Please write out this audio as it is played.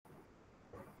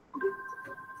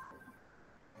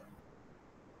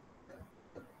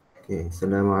Okay,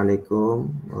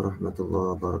 Assalamualaikum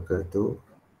warahmatullahi wabarakatuh.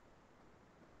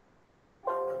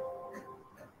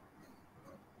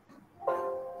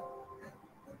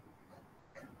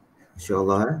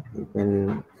 Inshallah,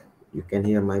 you can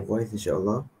hear my voice,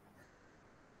 inshallah.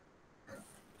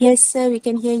 Yes, sir, we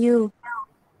can hear you.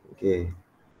 Okay.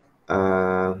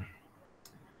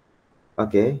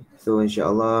 Okay. So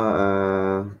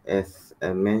inshallah, as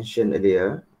mentioned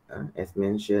earlier,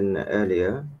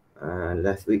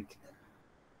 last week,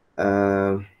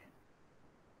 uh,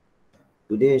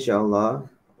 today inshallah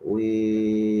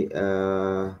we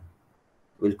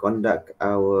will conduct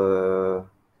our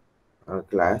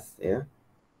class, yeah,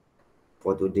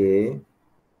 for today.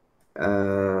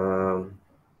 Um,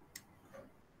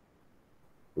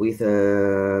 with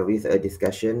a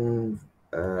discussion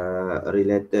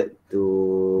related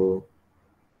to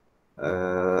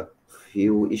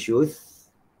few issues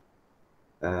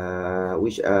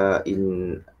which are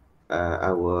in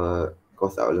our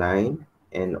course outline,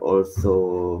 and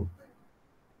also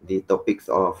the topics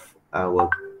of our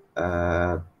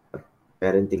uh,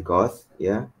 parenting course.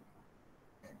 Yeah.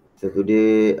 So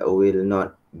today will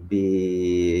not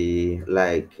be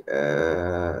like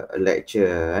a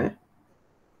lecture,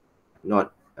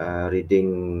 not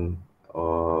reading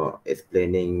or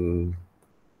explaining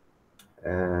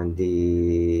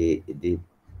the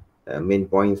main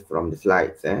points from the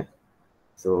slides.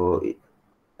 So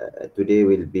today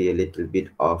will be a little bit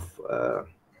of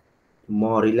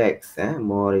more relaxed and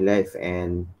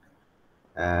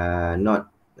not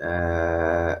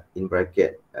in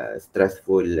bracket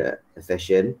stressful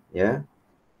session. Yeah,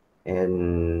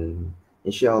 and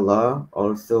inshallah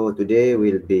also today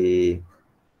will be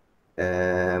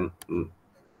um,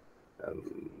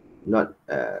 not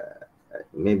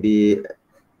maybe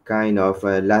kind of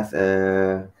last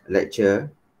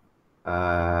lecture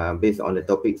based on the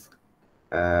topics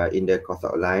in the course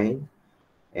outline.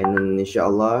 And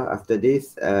inshallah after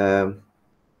this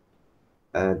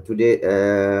today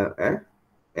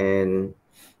and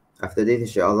after this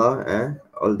inshallah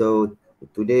although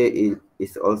today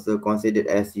is also considered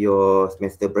as your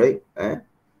semester break,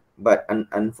 but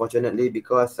unfortunately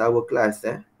because our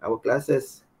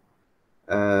classes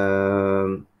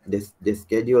the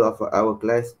schedule of our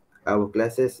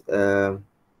classes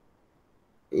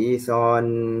is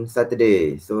on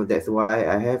Saturday, so that's why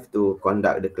I have to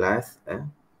conduct the class,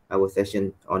 our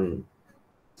session on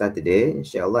Saturday,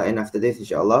 inshallah. And after this,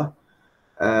 inshallah,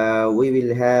 we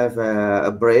will have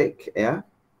a break, yeah,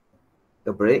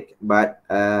 a break. But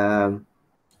uh,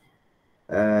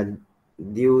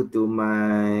 due to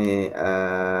my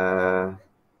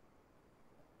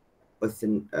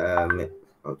person,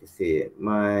 how to say,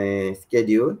 my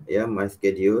schedule, yeah, my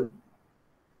schedule.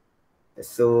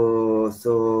 So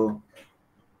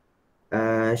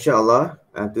inshallah,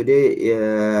 today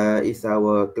is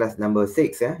our class number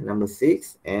 6, number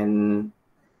 6, and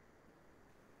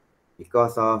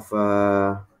because of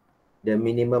the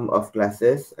minimum of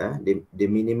classes, the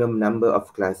minimum number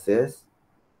of classes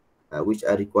which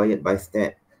are required by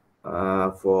state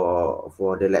for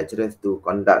the lecturers to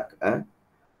conduct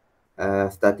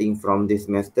starting from this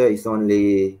semester is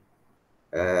only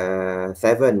 7.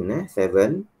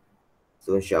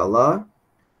 So inshallah,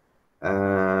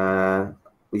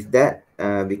 with that,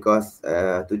 because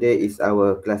today is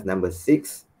our class number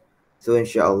 6, so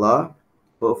inshallah,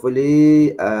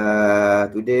 hopefully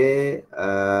today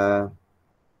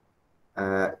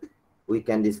we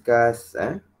can discuss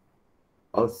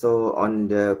also on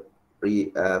the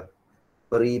pre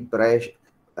preparation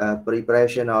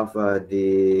preparation of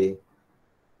the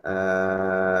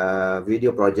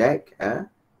video project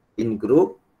in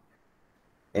group.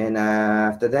 And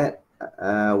after that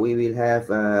we will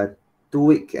have 2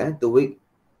 week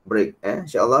break,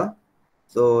 inshallah.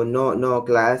 So no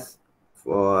class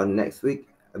for next week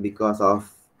because of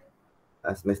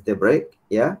semester break,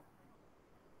 yeah.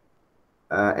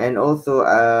 And also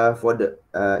for the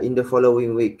in the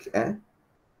following week,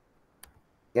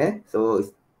 okay. So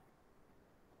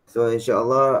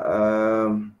inshallah,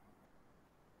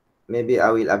 maybe I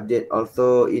will update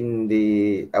also in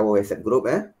the our WhatsApp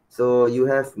group, so you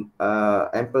have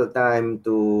ample time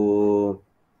to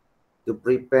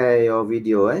prepare your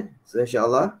video, so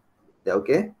inshallah, that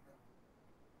okay.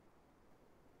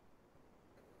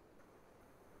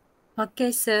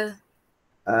 Okay, sir.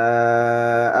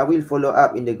 I will follow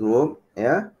up in the group,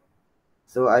 yeah.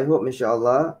 So I hope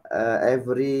inshallah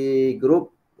every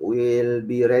group will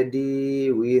be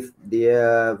ready with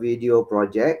their video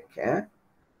project,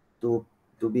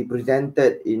 to be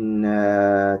presented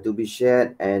to be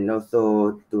shared, and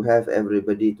also to have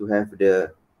everybody to have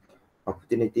the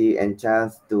opportunity and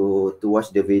chance to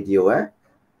watch the video.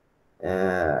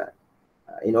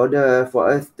 In order for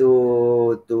us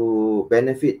to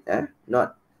benefit,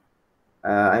 not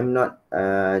I'm not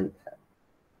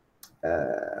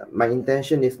my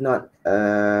intention is not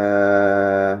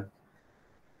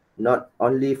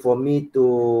only for me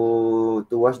to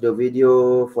watch the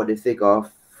video for the sake of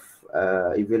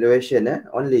evaluation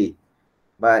only,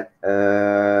 but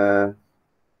I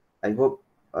hope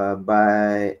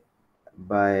by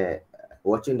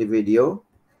watching the video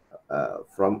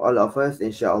from all of us,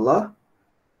 inshallah,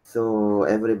 so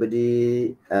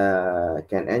everybody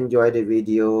can enjoy the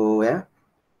video,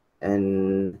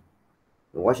 and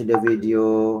watch the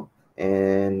video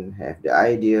and have the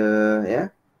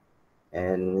idea,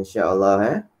 and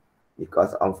inshallah,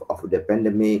 because of the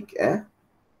pandemic,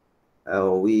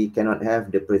 we cannot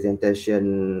have the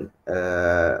presentation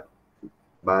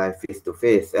by face to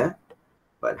face,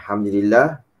 but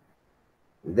alhamdulillah,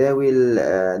 there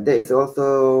is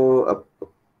also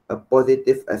a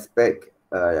positive aspect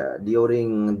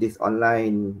during this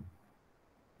online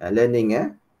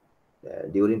learning,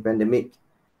 during pandemic,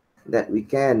 that we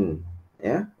can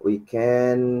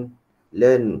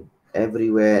learn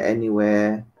everywhere,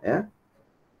 anywhere,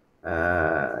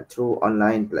 through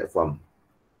online platform.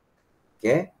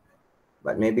 Okay,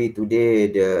 but maybe today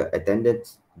the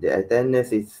attendance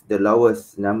is the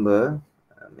lowest number,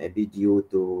 maybe due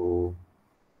to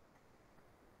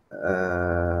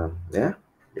the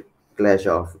clash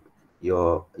of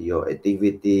your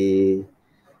activity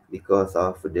because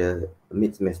of the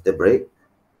mid semester break.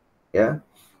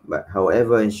 But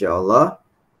however, inshallah,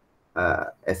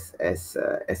 as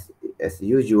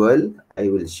usual, I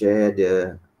will share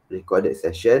the recorded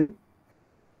session,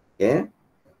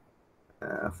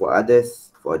 for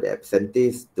others, for the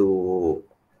absentees, to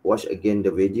watch again the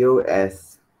video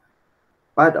as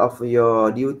part of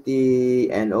your duty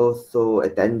and also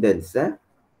attendance,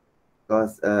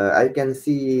 because I can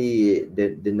see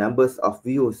the numbers of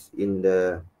views in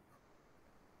the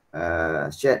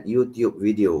shared YouTube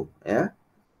video,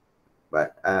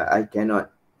 but I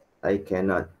cannot how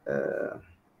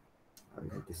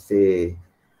to say,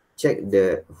 check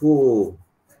the who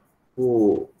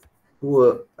who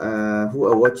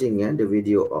are watching the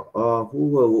video, or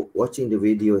who are watching the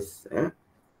videos,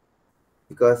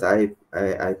 because I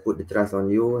put the trust on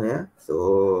you,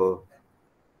 so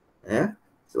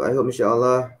so I hope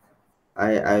inshallah,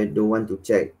 I don't want to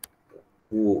check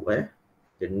who,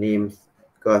 the names,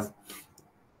 because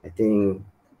I think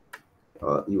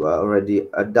you are already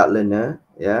adult learner,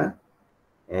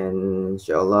 and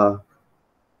inshallah,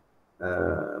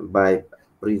 by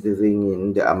preserving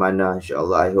in the amanah,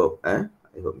 inshallah, I hope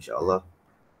inshallah,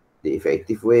 the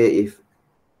effective way is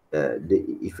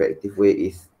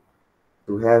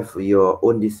to have your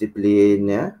own discipline,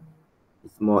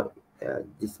 it's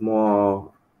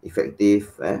more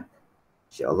effective,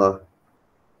 inshallah,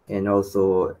 and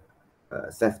also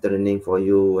self-training for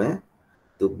you,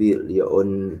 to build your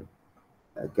own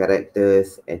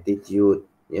characters, attitude,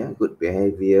 good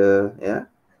behavior,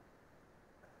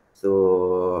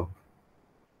 so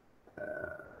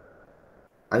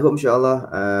I hope inshallah,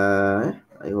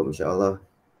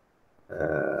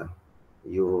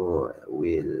 you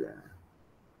will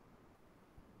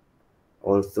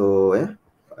also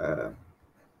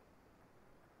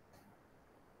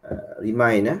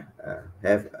remind,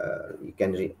 have you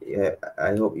can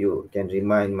I hope you can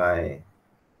remind my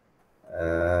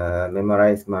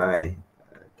memorize my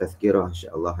tazkirah,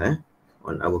 inshallah,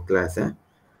 on our class,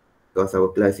 because our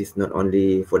class is not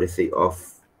only for the sake of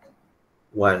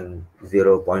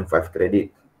 0.5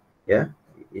 credit,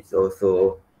 it's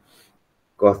also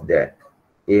course that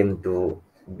aim to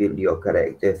build your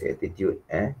characters, attitude,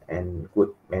 and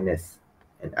good manners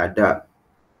and adab,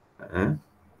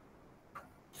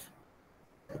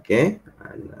 okay.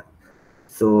 And,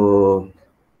 so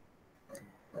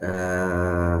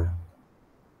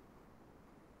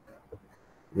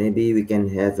maybe we can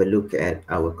have a look at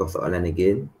our course outline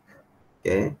again,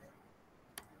 okay.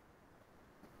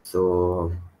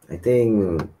 So I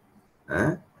think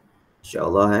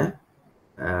inshallah,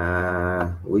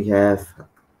 we have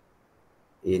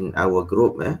in our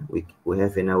group, we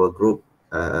have in our group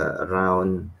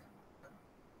around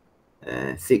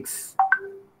 6,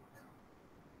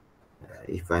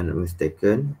 if I'm not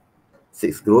mistaken,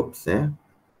 6 groups,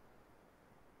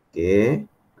 okay.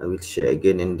 I will share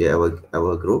again in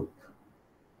our group,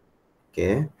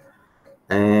 okay.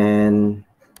 And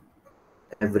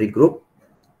every group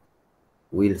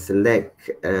will select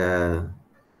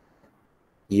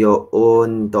your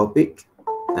own topic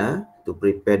to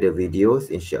prepare the videos,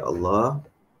 inshallah.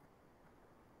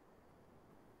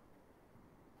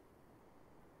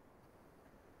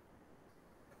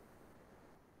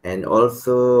 And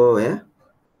also, yeah.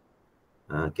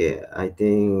 Okay, I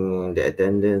think the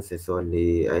attendance is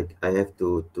only I have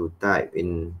to type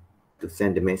in to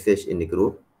send the message in the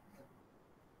group.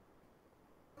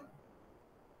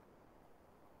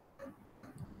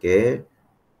 Okay,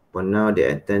 for now the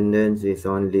attendance is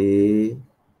only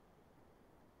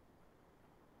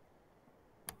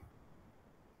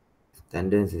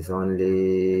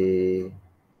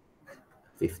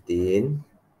 15.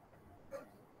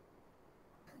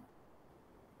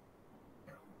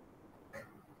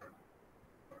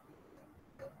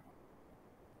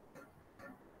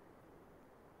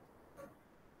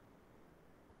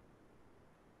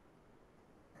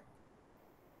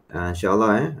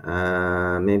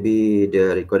 Inshallah, maybe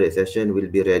the recorded session will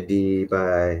be ready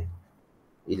by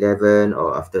 11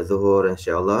 or after Zuhur.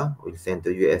 Inshallah, we'll send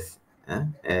to you as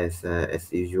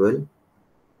usual.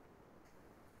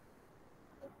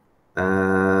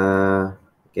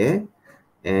 Okay,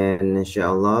 and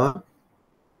inshallah,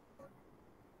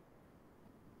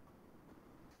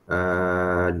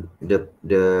 the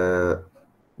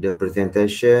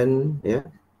presentation, yeah,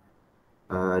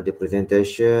 the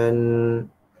presentation,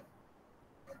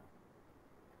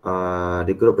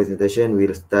 the group presentation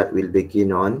will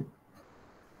begin on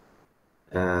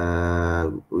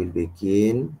will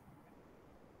begin.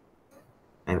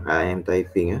 I am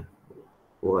typing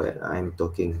while I'm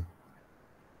talking.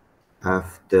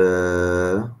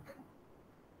 After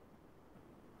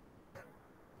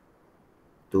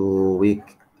 2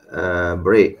 week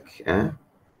break,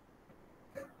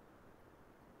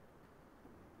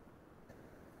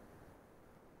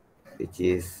 which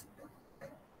is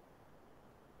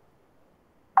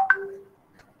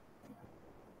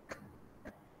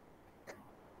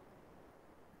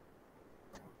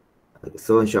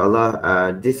so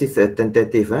inshallah, this is a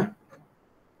tentative.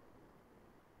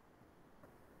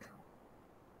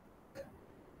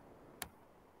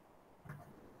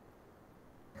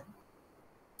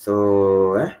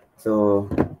 So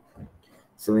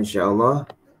so inshallah,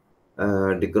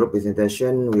 the group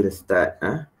presentation will start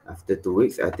after 2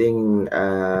 weeks. I think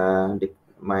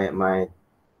my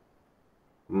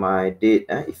date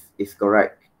is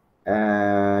correct.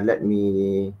 Let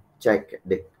me check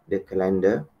the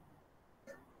calendar.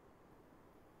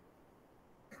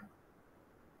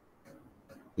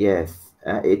 Yes,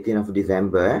 18th of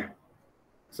December.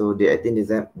 So the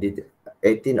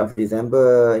 18th of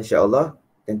December, inshallah,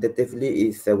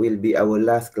 tentatively will be our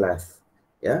last class.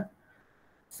 Yeah.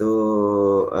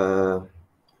 So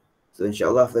so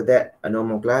inshallah after that, no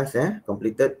more class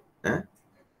completed.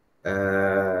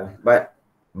 But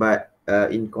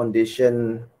in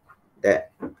condition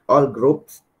that all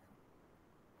groups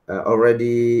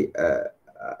already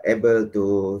able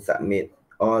to submit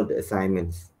all the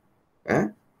assignments.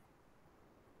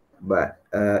 But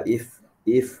if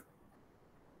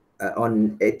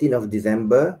on 18th of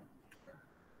December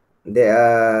there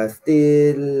are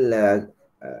still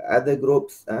other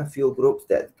groups, few groups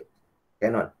that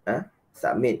cannot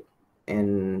submit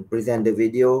and present the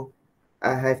video,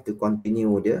 I have to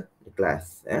continue the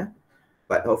class.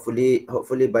 But hopefully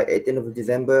by 18th of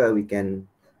December we can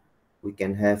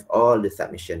have all the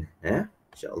submission.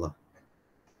 Inshallah.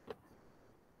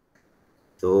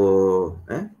 So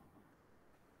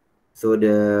so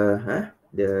the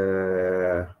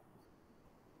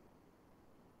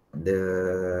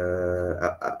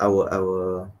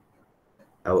our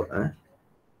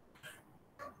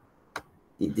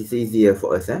it is easier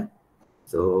for us.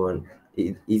 So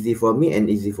easy for me and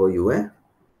easy for you.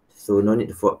 So no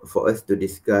need for us to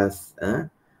discuss.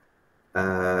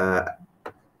 Either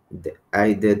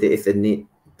there is a need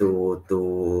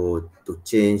to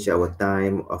change our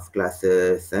time of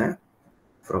classes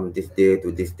from this day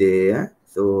to this day.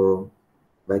 So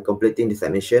by completing the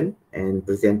submission and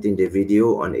presenting the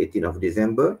video on 18th of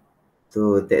December,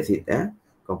 so that's it.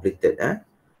 Completed.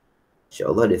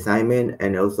 Inshallah the assignment,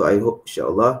 and also I hope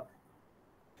inshallah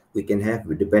we can have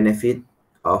the benefit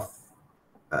of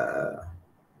uh,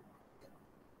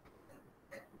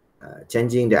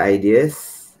 changing the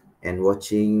ideas and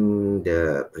watching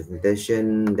the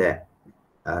presentation that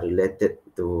are related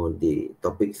to the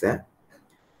topics.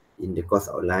 In the course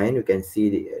outline, you can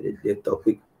see the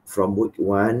topic from week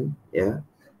 1,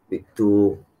 week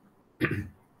 2,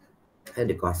 and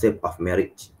the concept of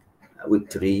marriage, week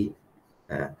 3.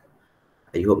 I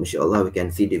hope inshallah we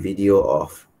can see the video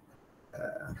of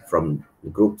from the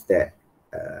groups that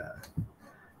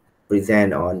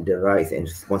present on the rights and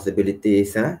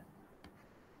responsibilities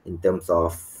in terms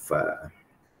of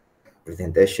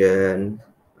presentation,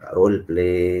 role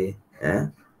play,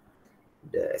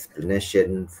 the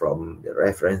explanation from the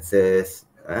references,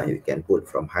 You can put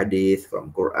from hadith,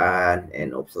 from Quran,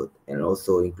 and also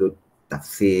include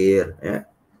tafsir,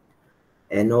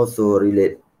 and also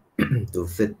relate to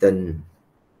certain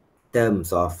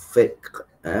terms of fiqh,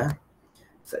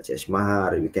 such as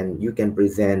mahar. You can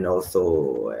present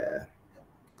also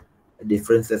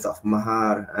differences of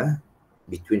mahar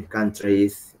between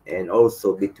countries and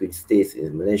also between states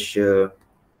in Malaysia,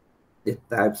 the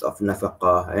types of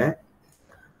nafaqah,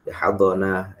 the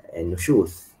hadana and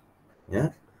nushus, yeah,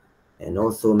 and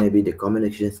also maybe the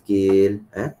communication skill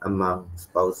among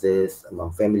spouses,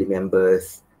 among family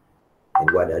members, and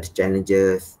what are the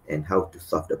challenges and how to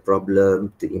solve the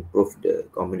problem to improve the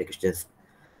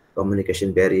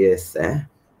communication barriers.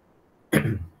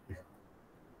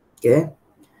 Okay,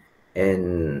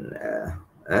 and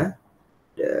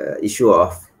the issue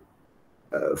of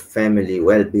family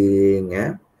well-being,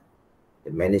 the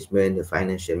management, the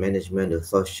financial management, the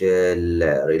social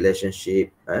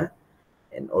relationship,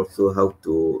 and also how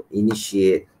to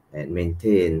initiate and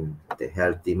maintain the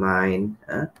healthy mind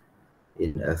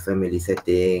in a family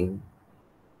setting.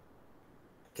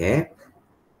 Okay,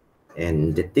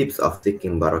 and the tips of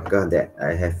seeking barakah that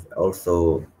I have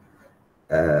also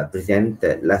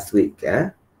presented last week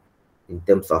in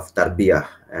terms of tarbiyah.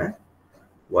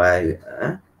 Why?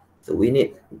 So to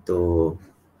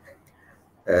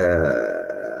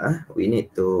we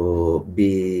need to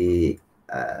be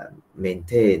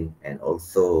maintained and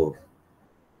also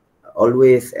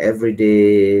always every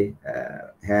day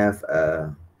have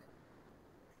a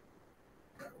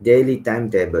daily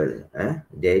timetable,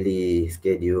 daily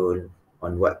schedule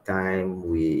on what time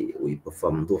we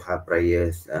perform duha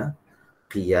prayers,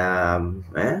 qiyam,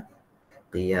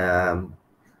 qiyam,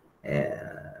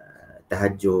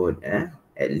 tahajud,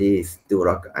 at least 2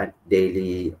 rakaat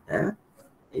daily.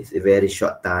 It's a very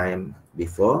short time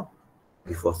before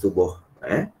subuh,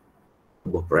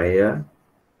 subuh prayer.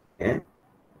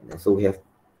 So we have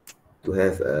to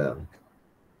have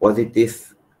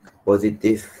positive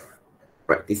positive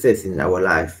practices in our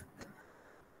life,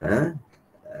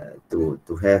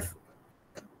 to have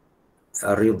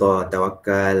a rida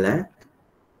tawakkal,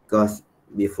 because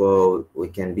before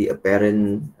we can be a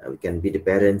parent, we can be the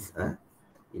parents,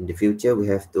 in the future we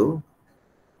have to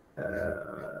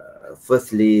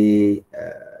firstly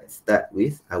start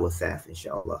with ourselves,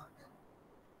 inshallah.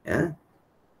 Yeah,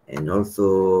 and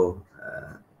also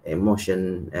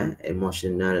emotional,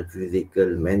 physical,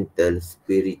 mental,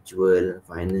 spiritual,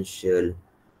 financial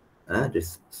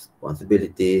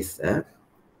responsibilities.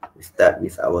 We start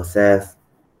with ourselves,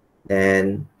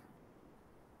 then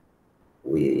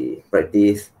we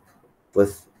practice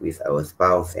first with our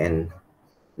spouse and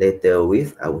later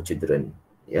with our children.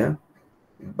 Yeah,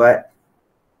 but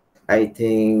I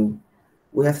think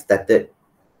we have started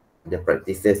the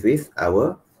practices with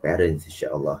our parents,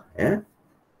 inshallah. Yeah,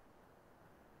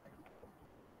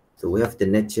 so we have to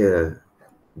nurture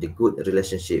the good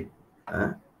relationship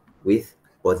with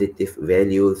positive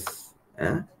values,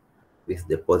 with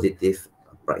the positive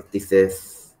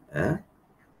practices,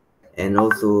 and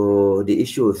also the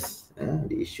issues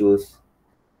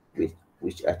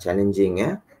which are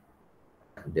challenging,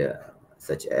 the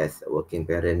such as working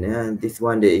parent. This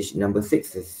one, the issue number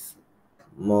 6 is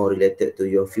more related to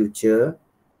your future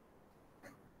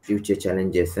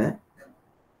challenges,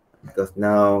 because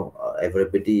now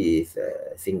everybody is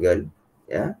single,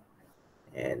 yeah,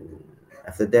 and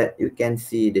after that you can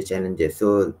see the challenges.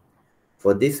 So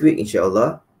for this week,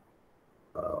 inshallah,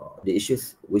 the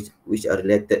issues which are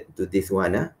related to this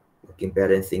one, working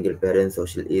parents, single parents,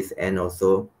 social ills, and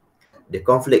also the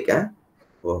conflict,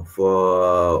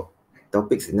 for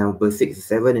topics number 6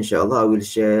 7, inshallah I will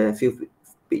share a few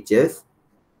pictures,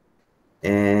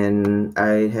 and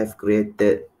I have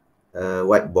created a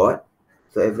whiteboard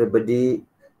so everybody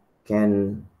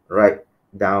can write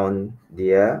down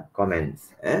their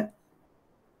comments.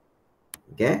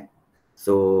 Okay,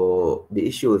 so the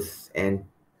issues and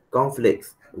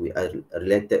conflicts we are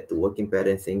related to working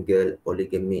parents, single,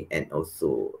 polygamy, and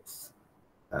also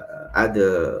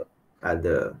other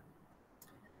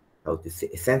how to say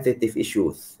sensitive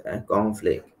issues,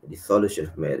 conflict, dissolution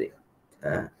of marriage,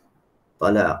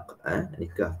 talaq,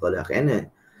 nikah, talaq, and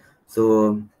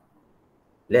so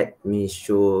let me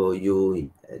show you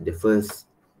the first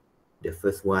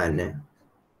one,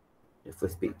 the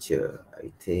first picture.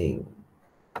 I think.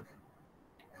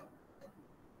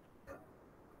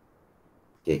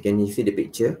 Okay, can you see the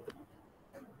picture?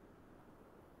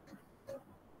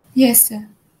 Yes, sir.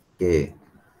 Okay,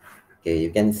 okay, you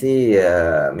can see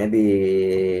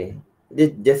maybe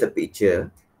just a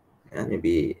picture,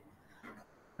 maybe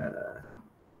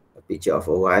a picture of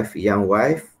a wife, young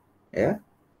wife, yeah,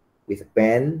 with a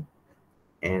pen,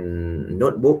 and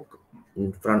notebook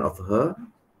in front of her.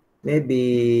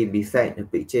 Maybe beside the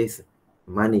picture is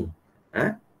money.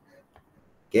 Huh?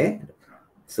 Okay.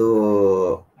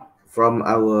 So from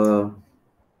our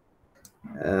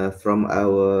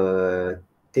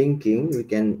thinking, we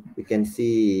can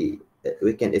see,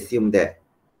 we can assume that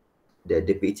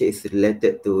the picture is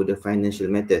related to the financial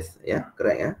matters. Yeah,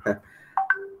 correct. Yeah.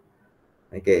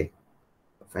 Okay,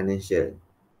 financial.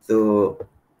 So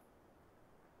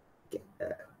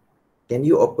uh, can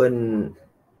you open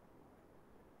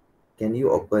can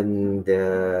you open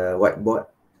the whiteboard,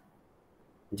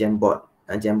 Jamboard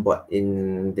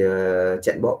in the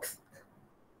chat box?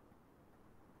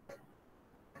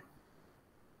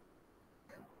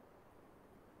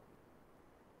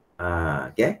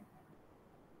 Okay.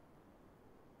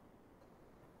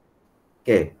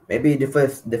 Okay, maybe the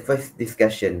first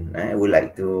discussion I would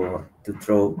like to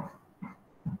throw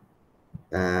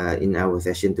in our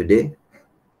session today.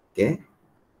 Okay.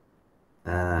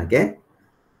 Okay.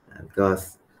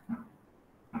 Because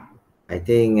I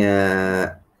think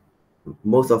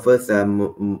most of us are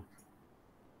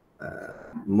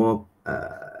more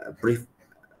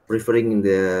preferring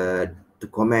to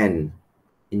comment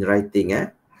in writing.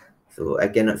 So I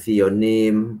cannot see your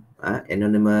name,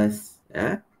 anonymous,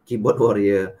 keyboard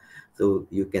warrior. So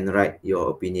you can write your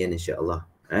opinion, inshallah.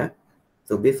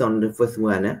 So based on the first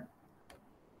one,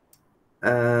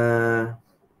 uh,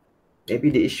 maybe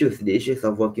the issues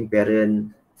of working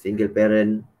parent, single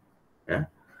parent.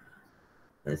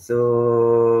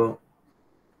 So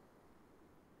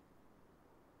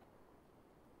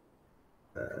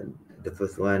uh, the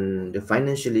first one, the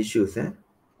financial issues.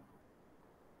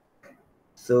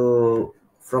 So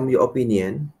from your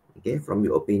opinion, okay,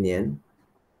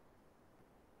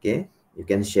 you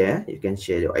can share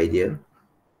your idea.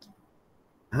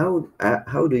 How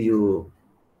do you,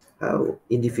 how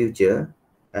in the future,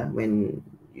 when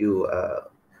you are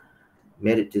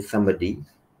married to somebody,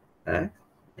 uh,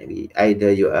 maybe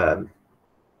either you are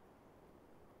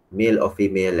male or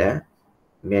female,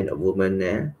 man or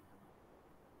woman,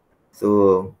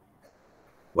 so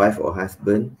wife or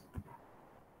husband.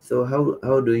 So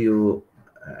how do you,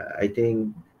 I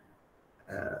think,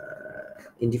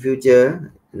 in the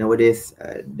future nowadays,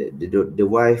 the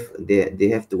wife, they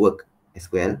have to work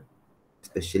as well,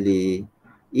 especially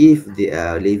if they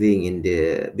are living in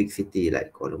the big city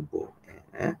like Kuala Lumpur.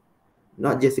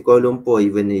 Not just Kuala Lumpur,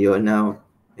 even you're now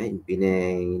in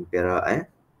Penang, in Perak,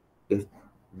 if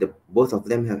both of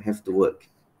them have to work.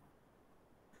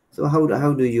 So how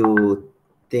do you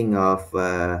think of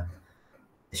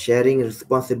sharing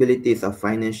responsibilities of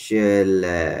financial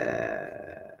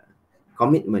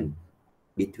commitment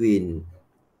between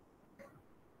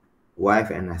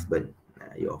wife and husband,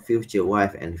 your future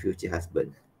wife and future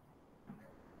husband?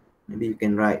 Maybe you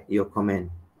can write your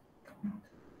comment.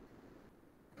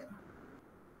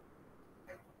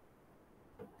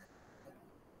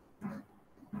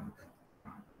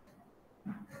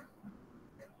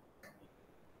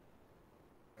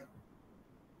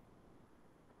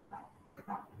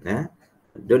 eh?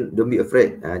 Don't be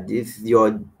afraid. This is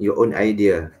your own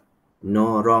idea.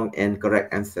 No wrong and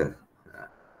correct answer.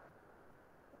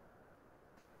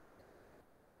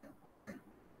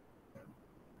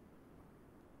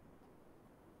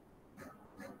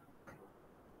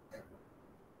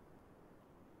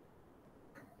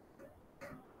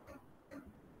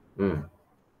 Hmm.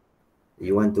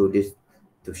 You want to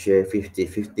share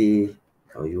 50-50,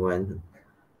 or you want,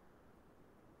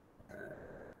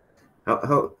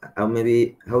 how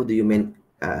maybe how do you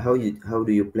how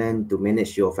do you plan to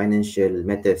manage your financial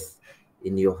matters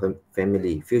in your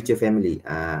family, future family?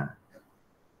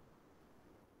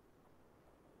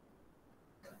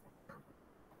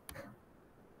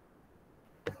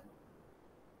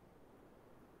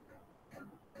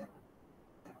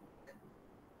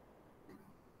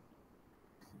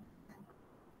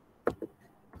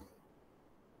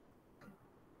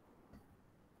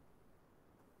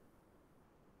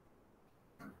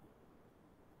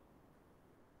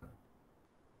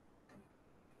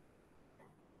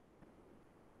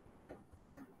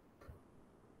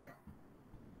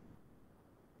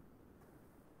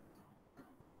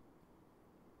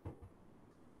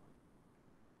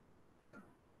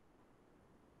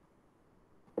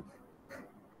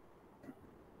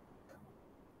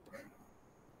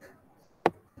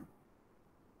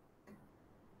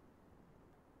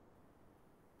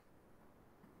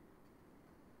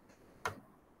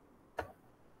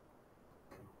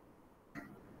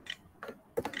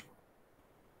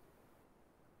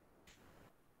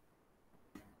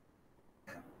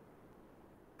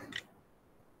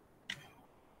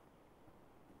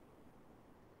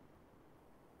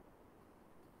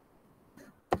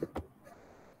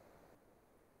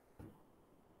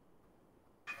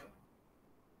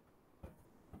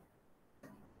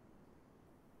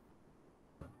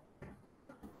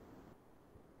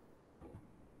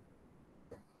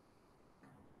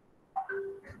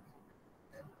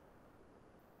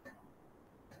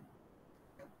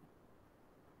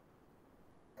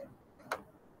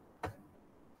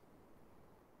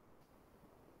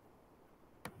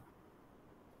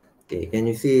 Okay, can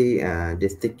you see the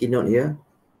sticky note here?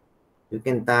 You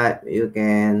can type, you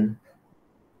can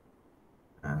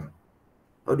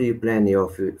how do you plan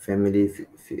your family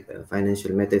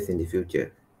financial matters in the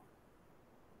future?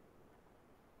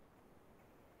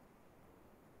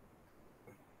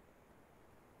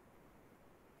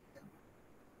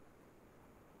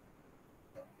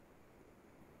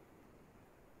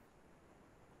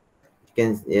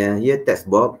 You can here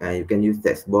text box. You can use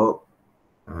text box.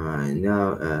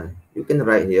 Now you can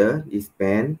write here this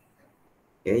pen.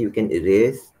 Okay, you can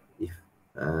erase if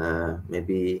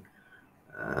maybe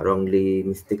wrongly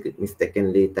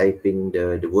mistakenly typing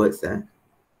the words.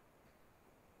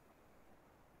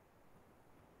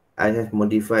 I have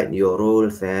modified your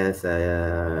roles as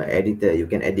editor. You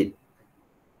can edit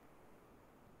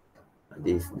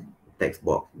this text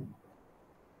box.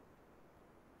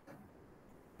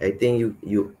 I think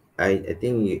I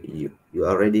think you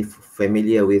are already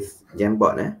familiar with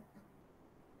Jamboard, eh?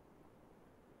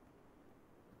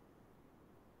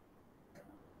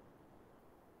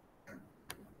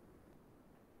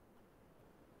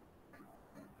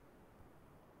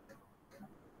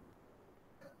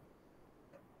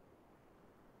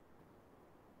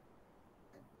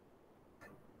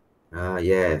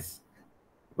 Yes,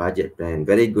 budget plan.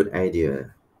 Very good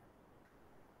idea.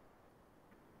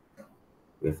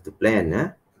 We have to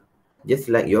plan, just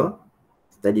like your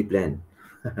study plan.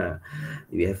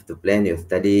 You have to plan your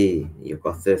study, your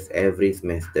courses every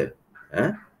semester,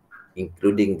 huh?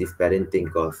 Including this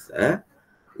parenting course.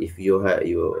 If you have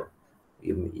you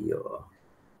you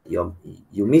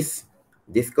you miss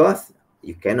this course,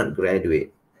 you cannot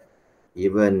graduate.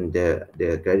 Even the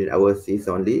credit hours is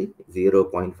only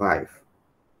 0.5.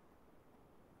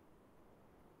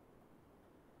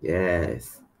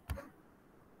 Yes.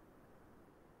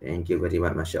 Thank you very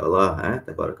much. MashaAllah.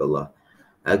 Tabarakallah.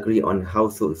 Agree on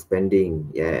household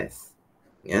spending. Yes.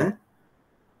 Yeah.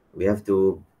 We have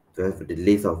to have the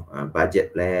list of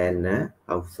budget plan,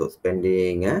 household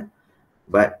spending.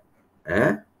 But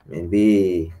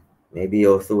maybe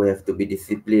also we have to be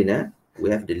disciplined. We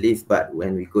have the list, but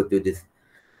when we go to this,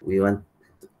 we want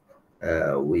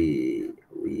we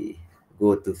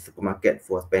go to supermarket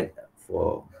for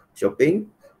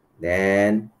shopping,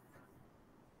 then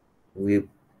we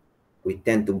we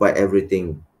tend to buy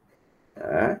everything.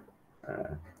 uh,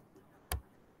 uh,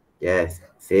 yes,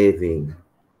 saving.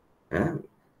 uh,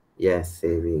 yes,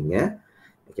 saving.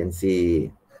 You can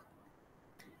see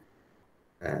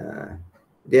uh,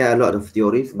 there are a lot of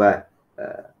theories, but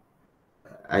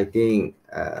I think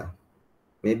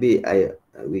maybe I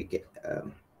we can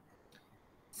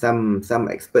some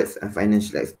experts,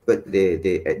 financial experts,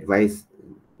 they advise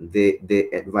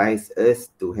us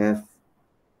to have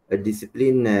a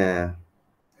discipline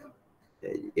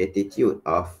attitude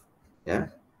of yeah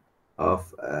of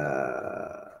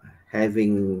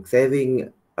having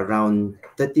saving around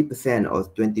 30% or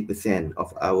 20%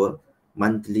 of our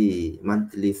monthly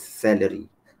salary.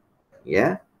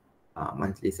 Yeah,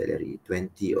 monthly salary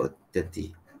 20 or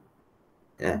 30.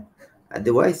 Yeah,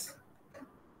 otherwise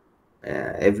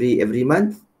every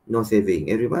month no saving,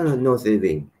 every month no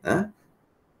saving.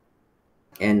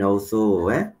 And also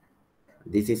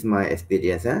this is my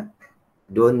experience.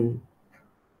 Don't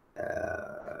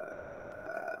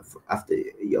after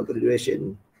your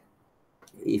graduation,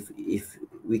 if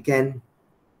we can,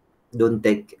 don't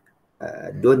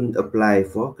apply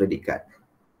for credit card.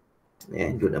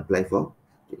 Don't apply for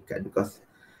credit card because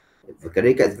the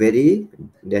credit card is very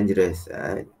dangerous.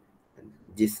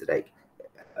 Just like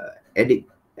addict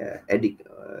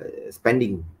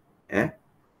spending.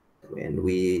 When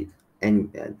we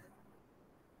and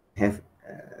have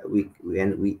we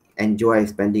when we enjoy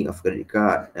spending of credit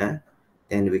card,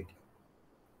 then we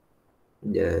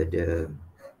the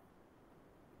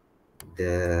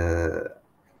the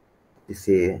you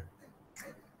say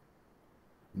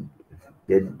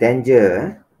the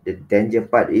danger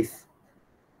part is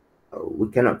we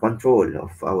cannot control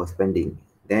of our spending.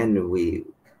 Then we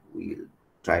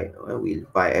try we'll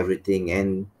buy everything,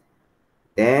 and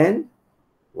then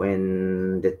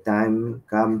when the time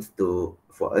comes to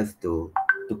for us to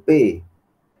pay,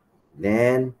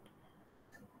 then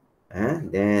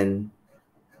then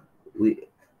we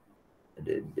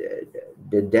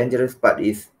the dangerous part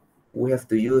is we have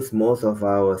to use most of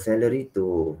our salary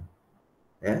to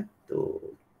eh, to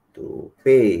to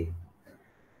pay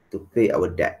our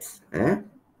debts.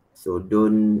 So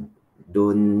don't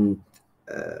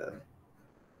uh,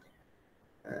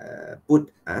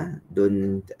 put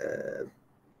don't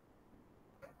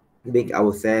make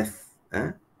ourselves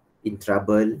in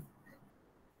trouble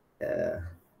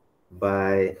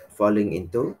by falling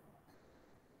into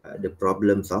the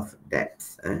problems of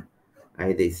debts.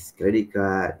 Either it's credit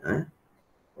card,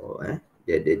 or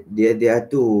there are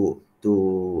two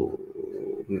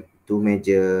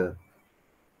major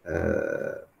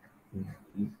uh,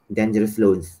 dangerous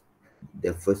loans.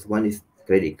 The first one is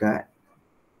credit card.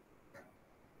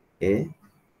 Okay.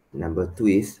 Number two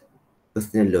is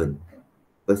personal loan.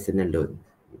 Personal loan.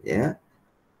 Yeah.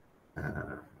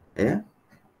 Yeah.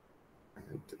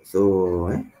 So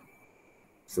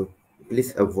so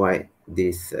please avoid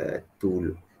these uh,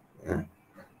 two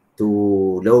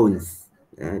loans,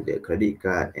 the credit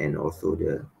card and also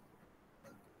the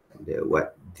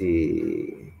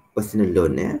personal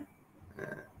loan. Yeah.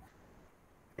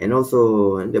 And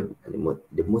also the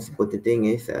most important thing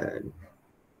is the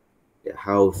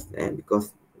house,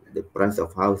 because the price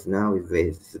of house now is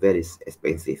very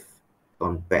expensive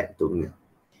compared to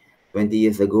 20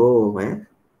 years ago.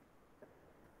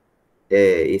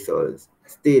 There is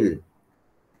still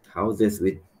houses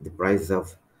with the price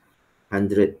of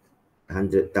 100,000,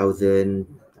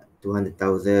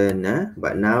 200,000.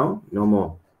 But now no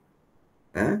more.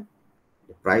 The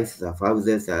prices of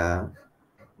houses are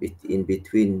in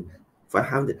between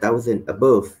 500,000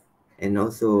 above, and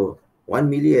also 1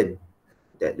 million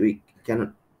that we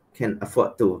can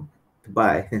afford to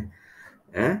buy.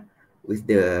 eh? With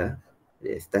the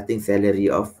starting salary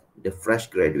of the fresh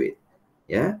graduate.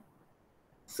 Yeah.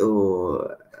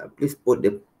 So please put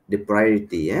the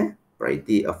priority,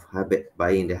 priority of habit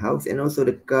buying the house and also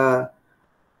the car,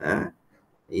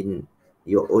 in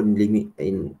your own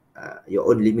limitation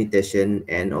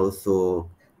and also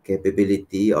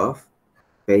capability of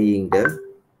paying the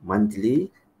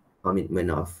monthly commitment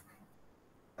of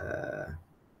uh,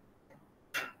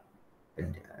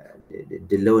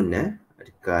 the loan,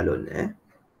 the car loan.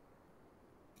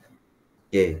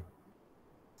 Okay,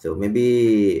 so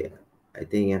maybe I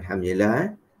think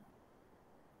alhamdulillah,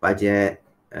 budget,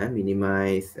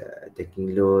 minimize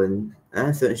taking loan.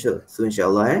 So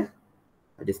inshallah,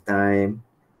 at this time,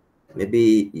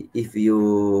 maybe if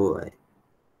you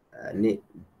need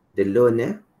the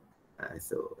loan,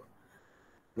 so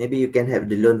maybe you can have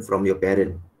the loan from your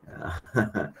parent.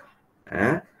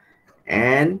 uh,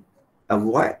 and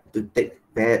avoid to take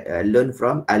loan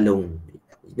from along.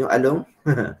 You know along?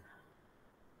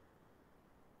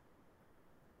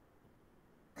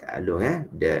 Along,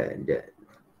 the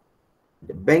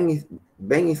bank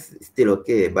is still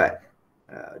okay, but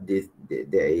this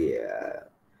they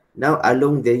now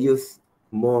along they use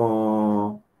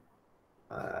more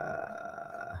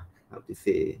how to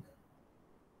say,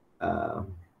 uh,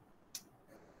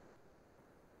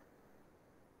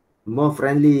 more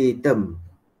friendly term.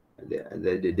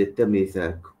 The term is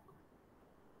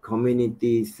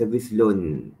community service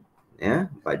loan. Yeah,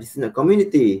 but this is not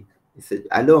community. It's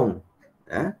along.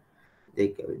 Yeah,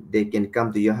 they can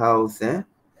come to your house.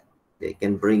 They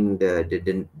can bring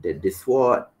the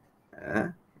sword,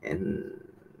 and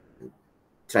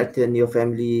threaten your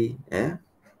family.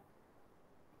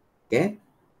 Okay,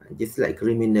 just like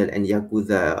criminal and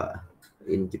yakuza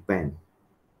in Japan.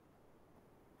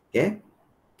 Okay.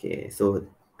 Okay, so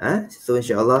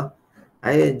inshallah,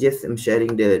 I just am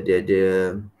sharing the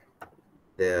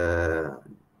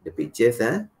the pictures.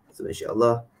 So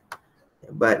inshallah,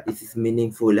 but this is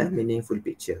meaningful. Meaningful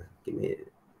picture. Give me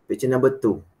picture number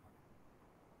two.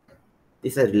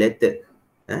 These are related.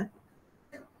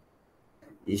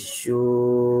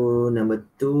 Issue number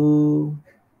two.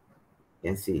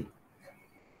 You can see.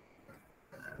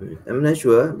 I'm not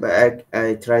sure, but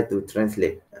I try to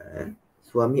translate.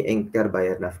 Suami engkar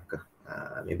bayar nafkah.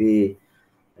 Maybe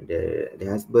the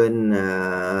husband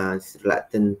is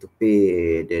reluctant to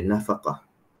pay the nafkah.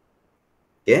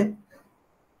 Okay,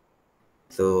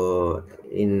 so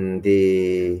in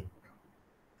the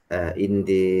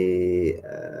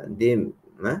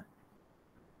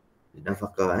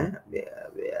nafkah,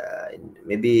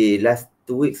 maybe last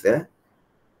 2 weeks,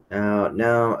 now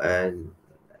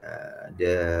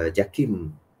the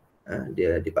Jakim,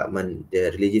 the department,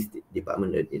 the religious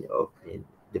department in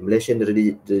the Malaysian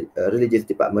religious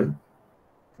department,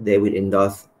 they will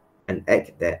endorse an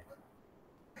act that,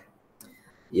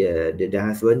 yeah, the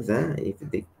husbands, if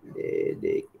they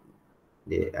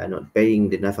they are not paying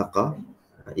the nafaqah,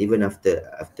 even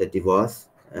after divorce,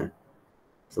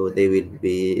 so there will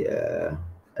be a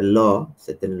law,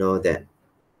 certain law that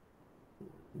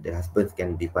the husbands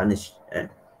can be punished.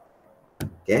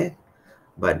 Okay,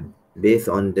 but based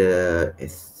on the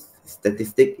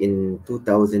statistic in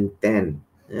 2010,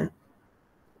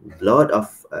 lot of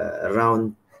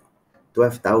around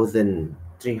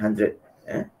 12,300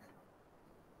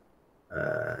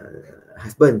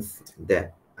 husbands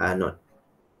that are not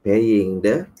paying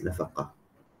the nafaqah.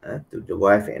 to the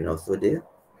wife and also the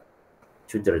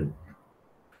children.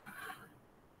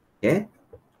 Okay,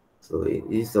 so it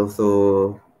is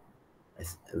also a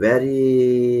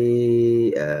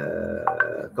very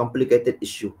complicated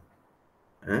issue.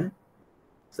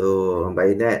 So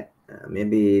by that,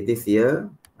 maybe this year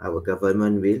our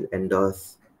government will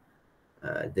endorse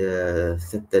the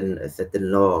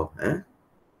certain law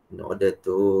in order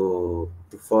to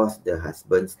force the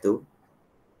husbands to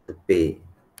pay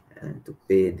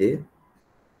the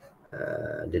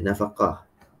nafaqah.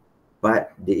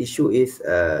 But the issue is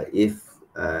if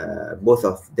both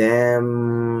of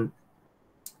them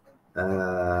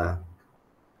uh,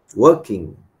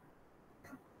 working,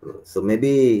 so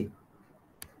maybe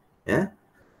yeah,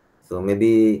 so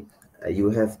maybe you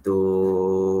have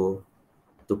to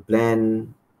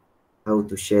plan how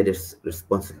to share this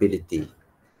responsibility.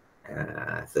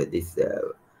 So this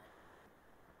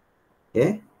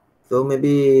yeah, so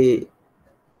maybe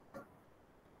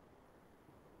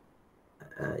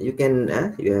you can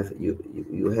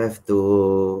you have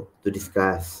to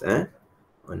discuss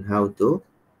on how to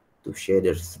share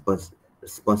the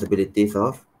responsibilities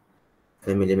of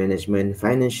family management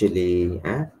financially,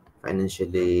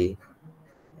 financially,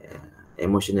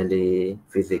 emotionally,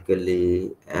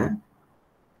 physically.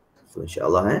 So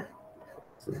inshallah,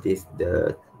 so this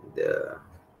the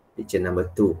picture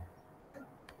number 2.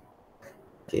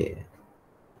 Okay,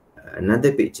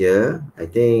 another picture. I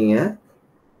think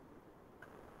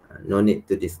no need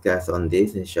to discuss on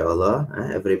this.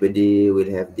 Inshallah, everybody will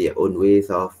have their own ways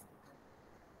of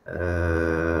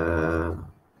uh,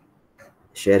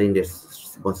 sharing the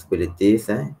responsibilities.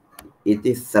 It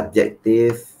is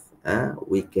subjective.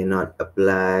 We cannot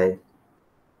apply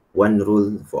one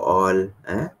rule for all.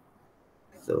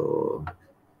 So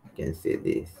you can say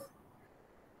this.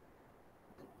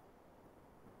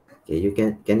 Okay,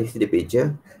 can you see the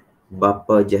picture?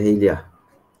 Bapa Jahiliyah.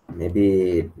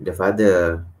 Maybe the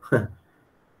father,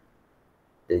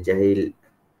 the Jahil.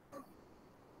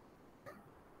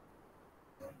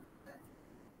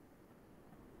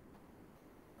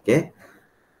 Okay,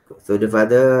 so the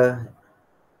father,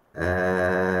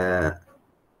 uh,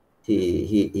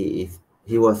 he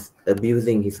was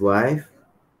abusing his wife.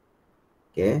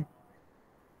 Okay,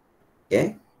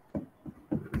 okay,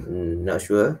 not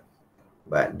sure,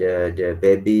 but the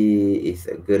baby is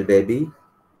a girl baby.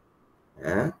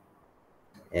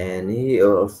 And he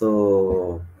was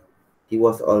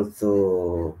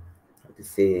also how to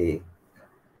say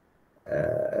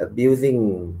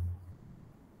abusing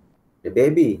the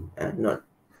baby, not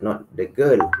the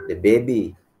girl, the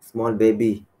baby, small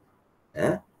baby.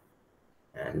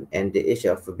 And the age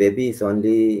of a baby is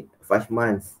only 5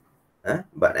 months.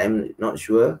 But I'm not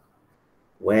sure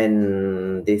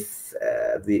when this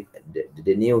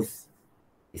the news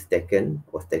was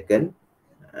taken.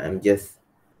 I'm just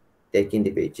taking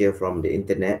the picture from the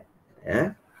internet.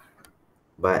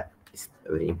 But it's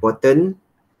very important,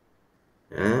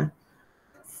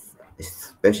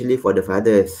 especially for the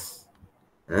fathers,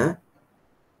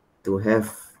 to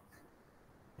have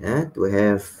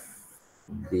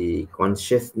the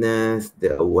consciousness,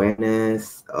 the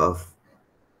awareness of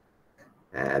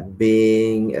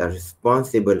being a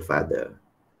responsible father.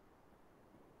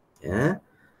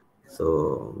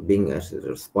 So being a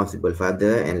responsible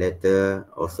father, and later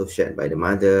also shared by the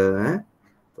mother.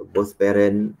 So both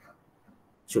parents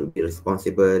should be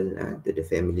responsible to the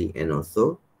family and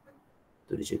also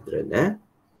to the children.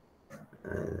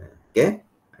 Okay,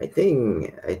 I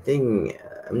think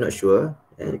I'm not sure.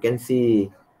 You can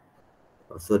see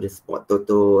also the sport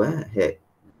toto had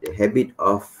the habit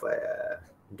of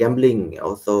gambling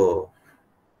also.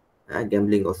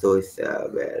 Gambling also is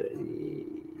very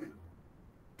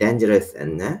dangerous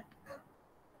and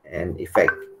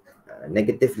affect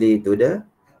negatively to the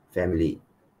family.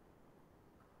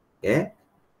 Okay.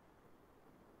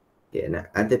 Okay.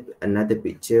 Another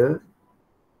picture.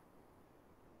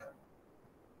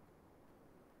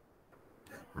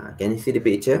 Can you see the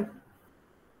picture?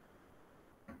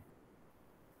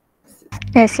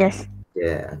 Yes, yes.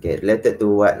 Yeah. Okay. Related to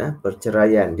what?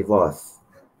 Perceraian, divorce.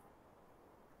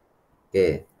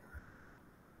 Okay.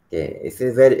 Okay. It's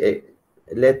a very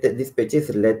related. This picture is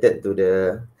related to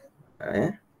the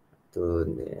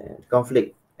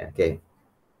conflict. Okay.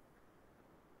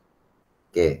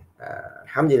 Okay.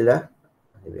 Alhamdulillah,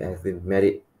 I have been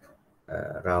married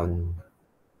around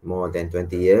more than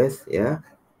 20 years. Yeah.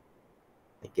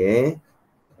 Okay.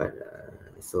 But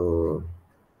so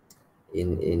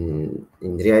in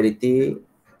reality,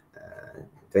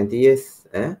 20 years,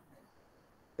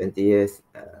 20 years,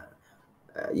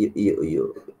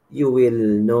 you will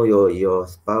know your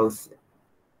spouse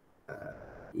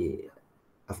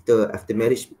after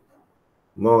marriage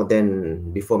more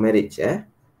than before marriage.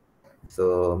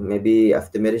 So maybe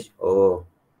after marriage, or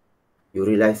you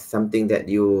realize something that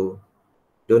you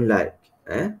don't like,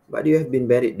 but you have been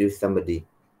married with somebody.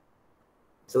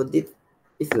 So this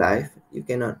is life. You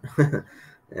cannot,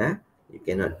 you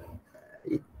cannot.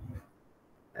 It,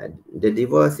 the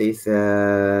divorce is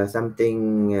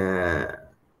something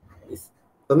is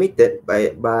permitted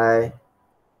by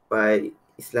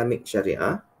Islamic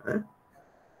Sharia.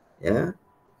 Yeah,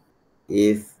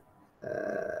 if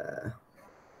uh,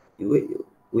 we,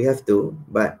 we have to,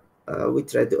 but we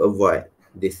try to avoid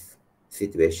this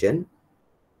situation.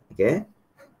 Okay,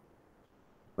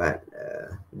 but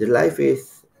the life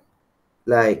is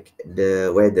like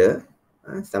the weather.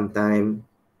 Sometime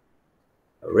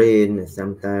rain,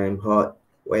 sometime hot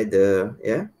weather.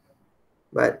 Yeah,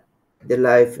 but the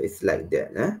life is like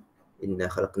that. Inna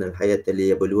khalaqna al-hayata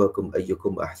liyabluwakum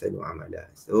ayyukum ahsanu amala.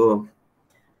 So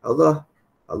Allah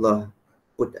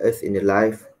put us in the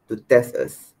life to test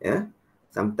us. Yeah,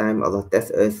 sometimes Allah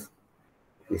tests us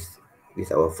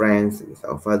with our friends, with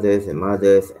our fathers and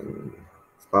mothers and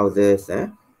spouses.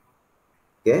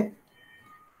 Okay,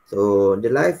 so the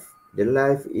life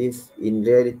is in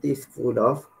reality is full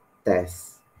of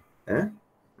tests.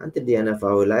 Until the end of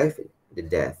our life, the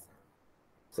death.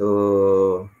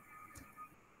 So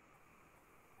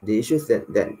the issues that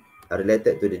are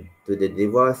related to the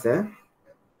divorce,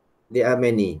 there are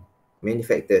many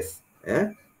factors.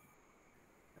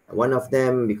 One of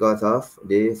them because of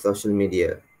the social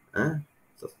media.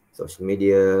 Social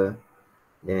media,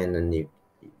 then you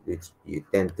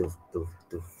tend to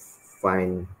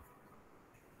find,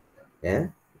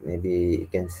 maybe you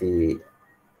can see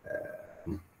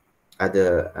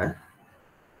other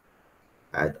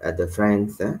other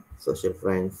friends, social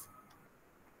friends.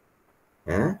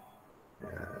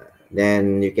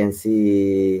 Then you can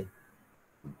see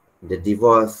the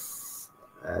divorce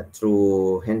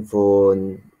through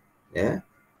handphone,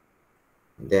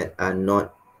 that are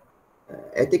not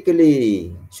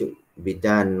ethically should be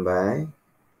done by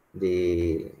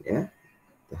the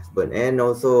husband. And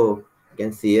also you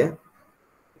can see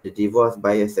the divorce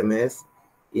by SMS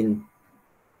in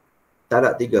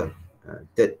talak tiga,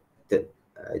 third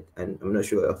I'm not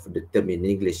sure of the term in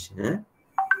English.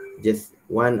 Just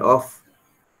one of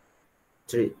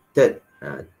three talak,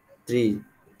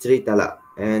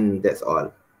 and that's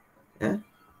all.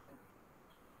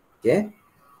 Okay,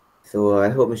 so I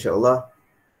hope inshallah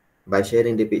by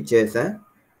sharing the pictures,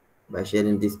 by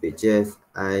sharing these pictures,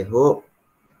 I hope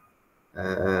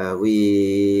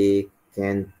we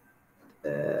can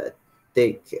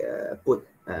take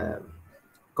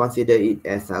consider it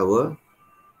as our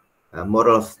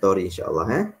moral story,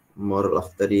 inshallah. Moral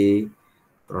of story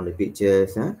from the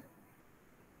pictures.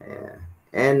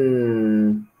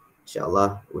 And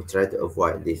inshallah we try to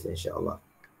avoid this, inshallah.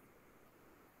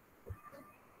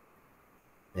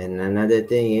 And another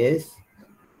thing is,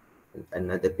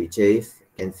 another picture is, you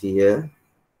can see here,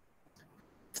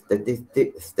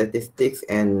 statistics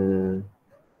and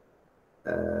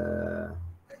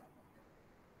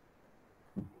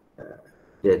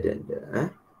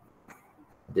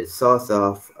the source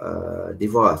of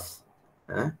divorce.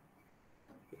 You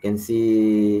can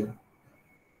see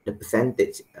the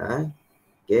percentage.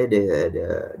 Okay,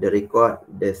 the record,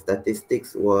 the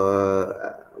statistics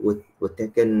were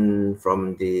taken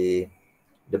from the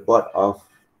board of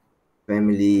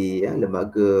family,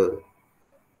 lembaga,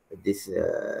 this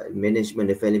management,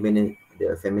 the family management,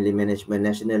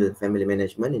 national family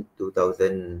management in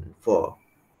 2004.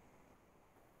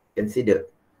 You can see the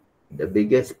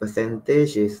biggest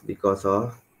percentage is because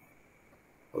of,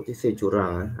 how to say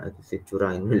curang, how to say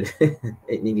curang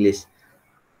in English.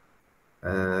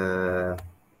 I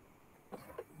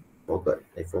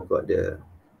forgot the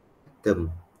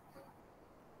term.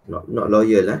 Not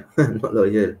loyal, not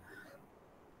loyal.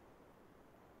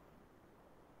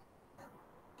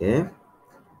 Okay.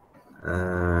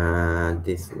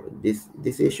 This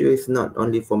issue is not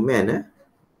only for men.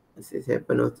 This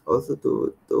happen also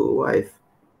to wife.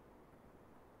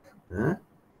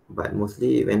 But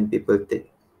mostly when people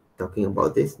talking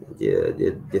about this, they're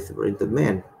referring to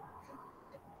men,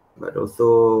 but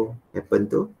also happen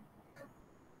to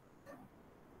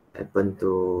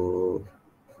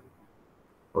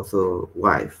also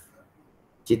wife,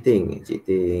 cheating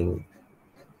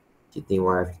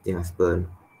wife, cheating husband.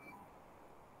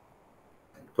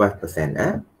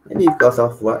 12%. Maybe because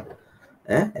of what?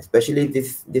 Especially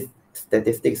this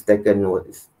statistics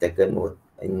was taken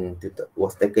in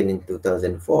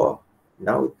 2004.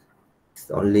 Now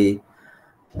it's only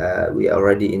we are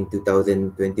already in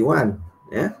 2021.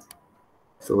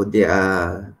 So there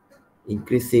are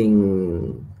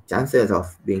increasing chances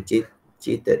of being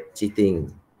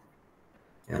cheating,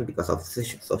 because of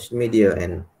social media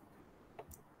and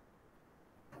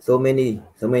so many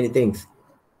things.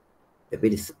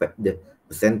 Tapi the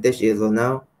percentage is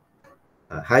now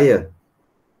higher.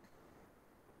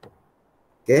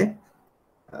 Okay,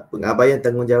 pengabaian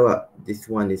tanggungjawab. This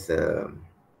one is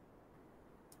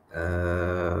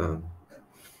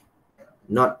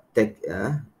not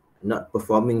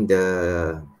performing the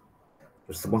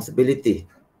responsibility.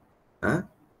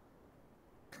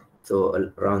 So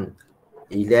around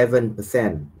 11%.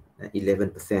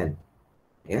 11%.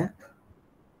 Yeah.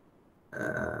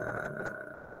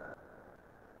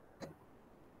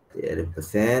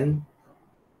 11%.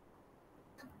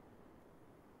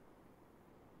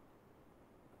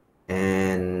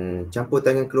 And campur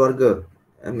tangan keluarga.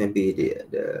 Maybe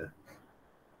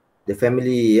the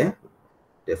family,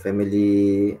 the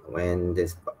family when the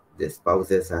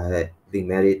spouses are being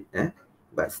married,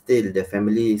 but still the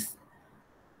families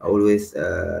always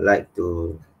like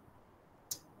to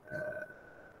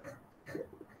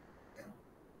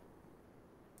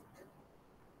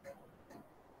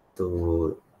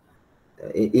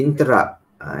interrupt.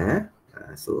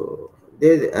 So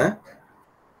they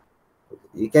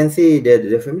you can see that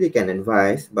the family can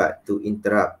advise, but to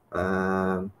interrupt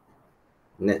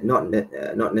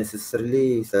not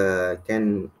necessarily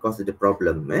can cause the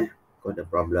problem.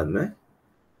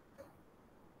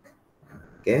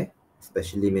 Okay,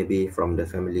 especially maybe from the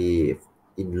family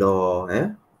in-law,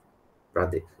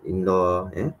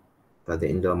 brother-in-law,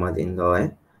 father-in-law, mother-in-law.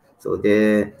 So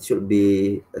there should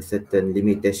be a certain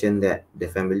limitation that the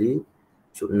family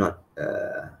should not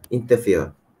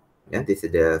interfere. This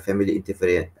is the family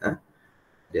interference.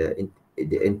 The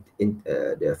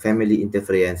family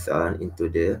interference into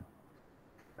the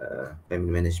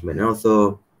family management. And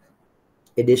also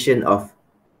addition of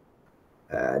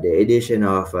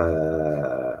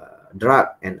drug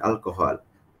and alcohol.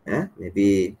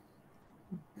 Maybe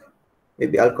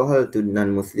alcohol to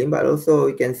non-Muslim, but also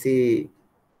we can see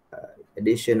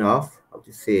addition of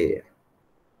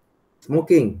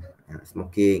smoking,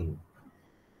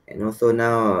 and also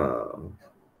now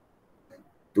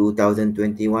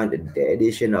 2021 the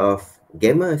addition of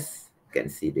gamers. You can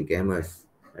see the gamers.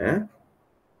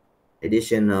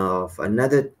 Addition of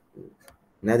another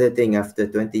thing after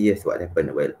 20 years. What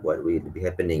happened? Well, what will be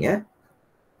happening?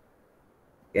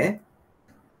 Okay.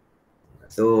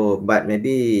 So, but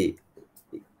maybe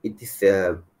it is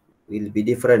will be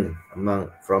different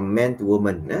from men to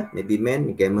women. Maybe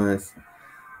men gamers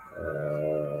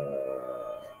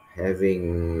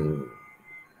having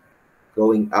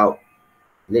going out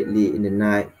lately in the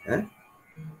night.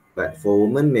 But for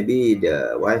women, maybe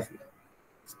the wife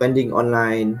spending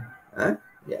online.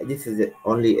 Yeah, this is the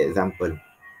only example.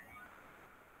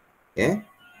 Okay.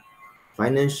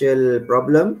 Financial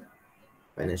problem,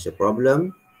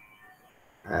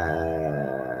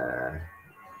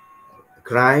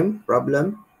 crime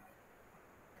problem,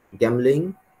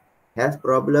 gambling, health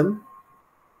problem.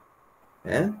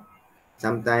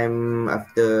 Sometime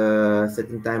after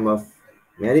certain time of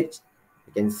marriage,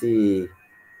 you can see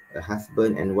a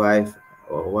husband and wife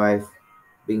or wife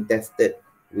being tested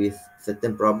with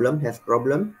certain problem, health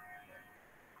problem,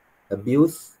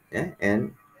 abuse,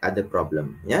 and other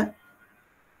problem.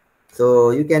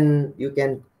 So you can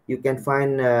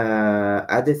find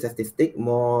other statistic,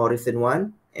 more recent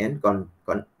one, and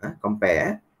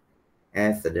compare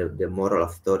as the moral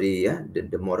of story,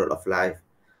 the moral of life,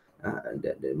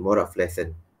 the moral of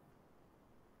lesson.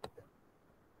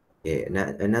 Okay,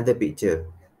 another picture.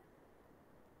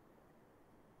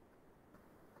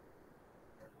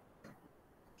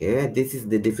 Okay, this is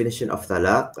the definition of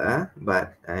talaq,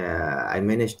 but I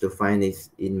managed to find it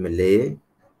in Malay.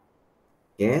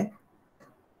 Okay,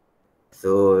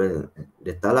 so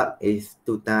the talaq is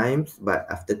 2 times, but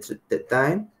after third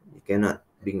time you cannot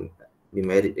be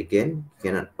married again. You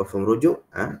cannot perform rujuk.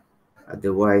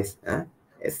 Otherwise,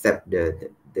 except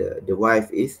the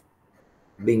wife is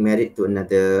being married to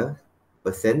another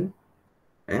person,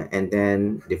 and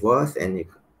then divorce, and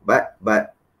but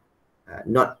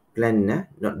not planned,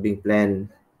 not being planned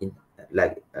in,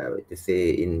 like to say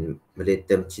in Malay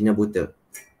term Cina buta.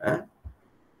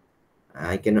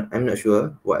 I'm not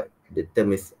sure what the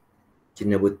term is.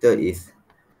 Cina buta is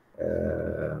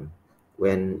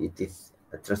when it is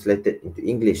translated into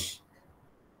English.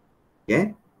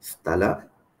 Okay, talak.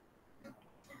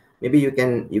 Maybe you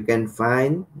can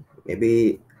find,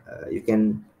 maybe you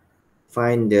can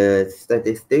find the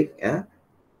statistic,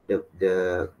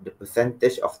 the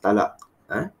percentage of talak.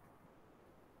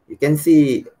 You can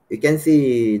see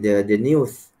the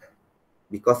news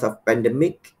because of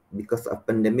pandemic. because of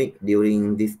pandemic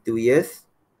during these 2 years,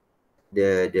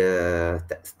 the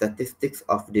statistics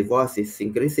of divorce is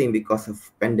increasing because of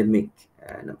pandemic.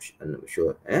 I'm not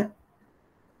sure.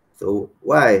 So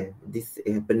why this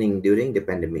is happening during the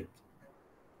pandemic?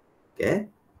 Okay.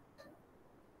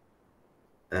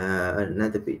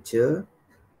 Another picture.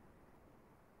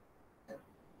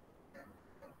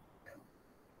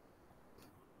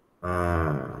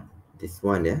 This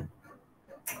one, yeah.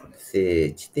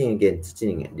 Say cheating again,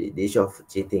 cheating. The issue of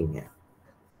cheating, yeah.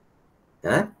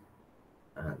 Huh?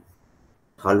 Uh,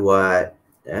 Halwat,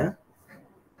 yeah.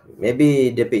 Maybe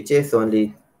the picture is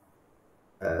only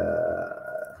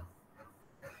uh,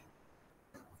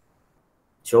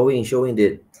 showing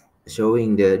the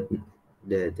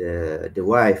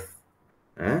wife,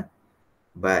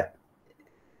 but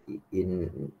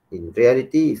in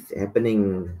reality it's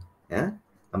happening,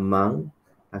 among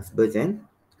husband and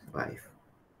wife.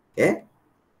 Okay.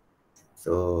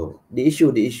 So the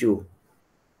issue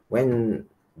when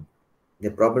the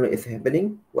problem is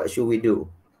happening, what should we do?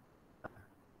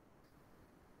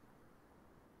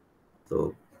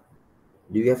 So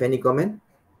do you have any comment?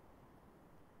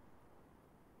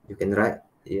 You can write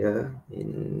here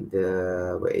in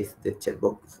the, where is the chat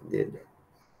box?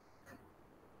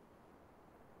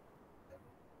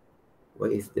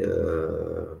 What is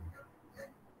the,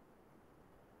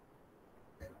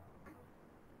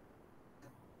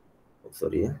 oh,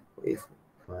 sorry, what is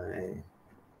my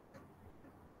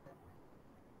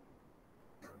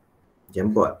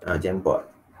Jamboard? Jamboard.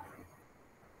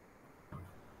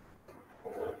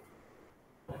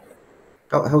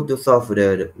 How to solve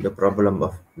the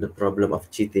problem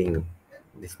of cheating?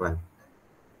 This one.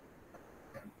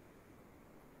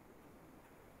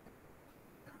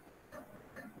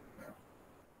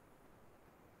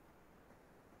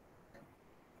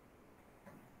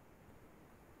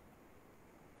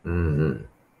 Mm-hmm.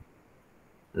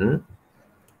 Mm?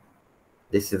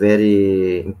 This is a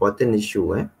very important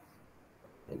issue,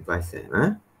 advice,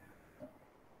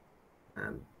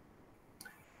 Um,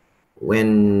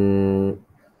 when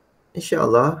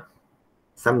inshallah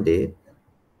someday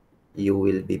you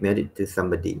will be married to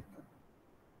somebody,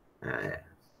 uh,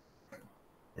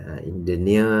 in the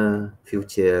near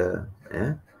future,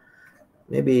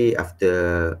 maybe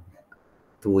after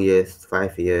 2 years,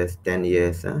 5 years, 10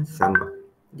 years, some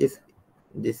this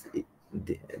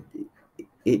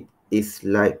it is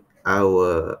like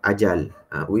our ajal.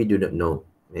 We do not know.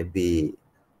 Maybe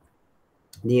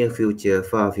near future,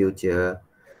 far future.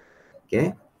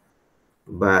 Okay,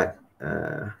 but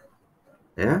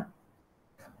yeah.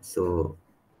 So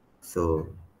so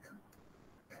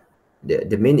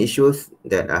the main issues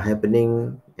that are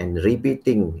happening and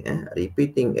repeating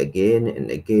again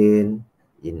and again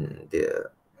in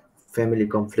the family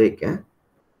conflict,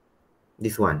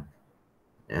 this one,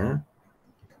 yeah.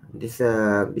 This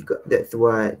because that's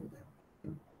why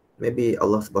maybe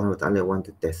Allah Subhanahu Wa Taala want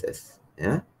to test us,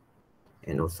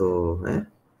 and also,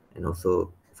 and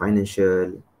also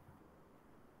financial,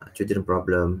 children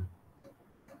problem,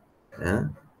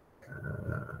 yeah,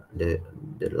 the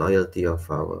loyalty of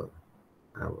our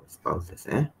spouses,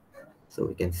 so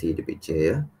we can see the picture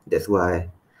here. That's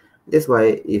why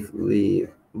if we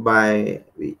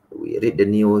read the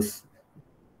news,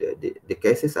 the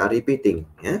cases are repeating,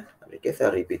 the cases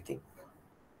are repeating.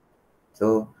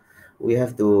 So we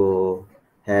have to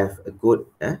have a good,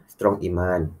 strong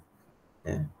iman,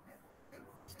 eh?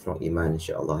 Strong iman,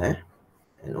 inshallah,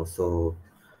 and also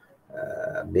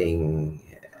being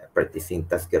practicing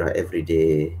tazkirah every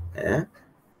day,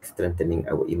 strengthening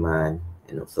our iman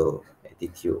and also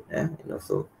attitude, and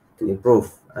also to improve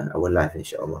our life,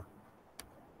 inshallah.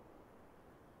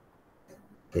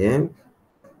 Okay,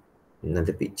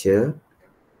 another picture.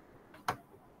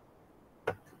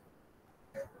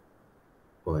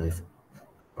 Oh, I've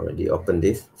already opened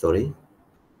this. Sorry,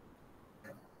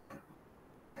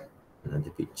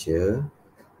 another picture.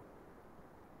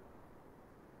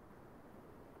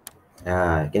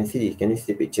 Can see, can you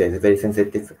see the picture? It's very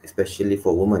sensitive, especially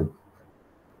for women.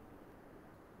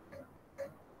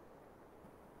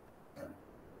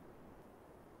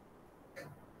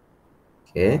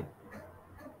 Okay,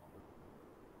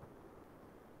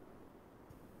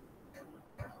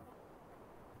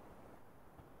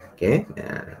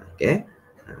 okay.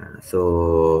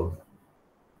 So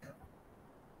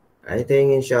I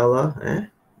think inshallah,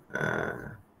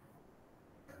 uh,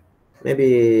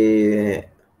 maybe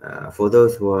for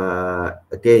those who are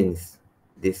against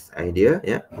this idea,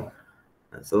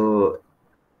 so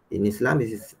in Islam,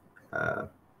 this is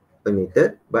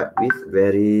permitted, but with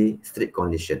very strict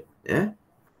condition.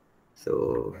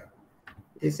 So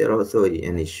this is also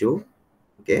an issue.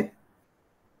 Okay.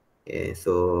 Okay,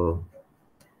 so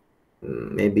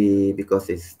maybe because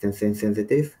it's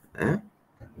sensitive,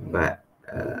 but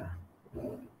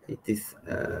it is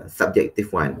a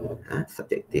subjective one,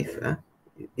 subjective.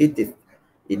 It is.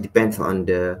 It depends on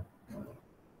the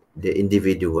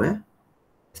individual,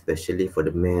 especially for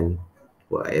the men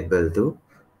who are able to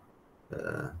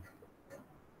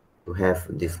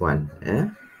have this one.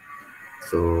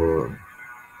 So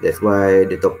that's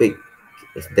why the topic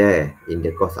is there in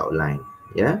the course outline.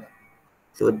 Yeah.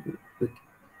 So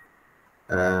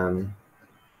um,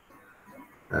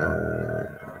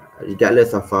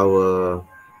 regardless of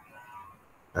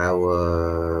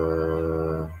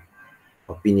our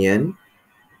opinion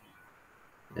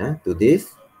to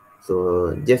this,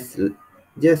 so just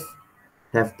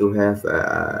have to have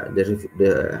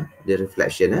the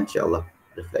reflection, inshallah,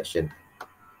 reflection.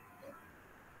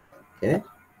 Okay.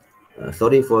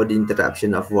 Sorry for the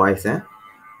interruption of voice,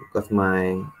 because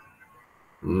my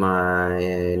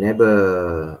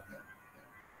neighbor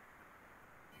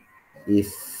is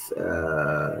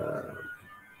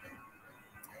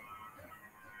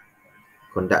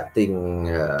conducting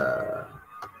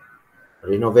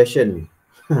renovation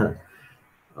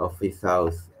of his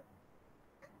house.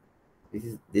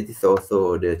 This is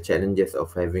also the challenges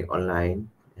of having online.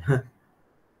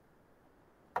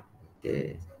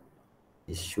 Okay,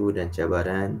 isu dan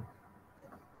cabaran.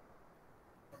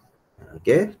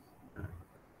 Okay,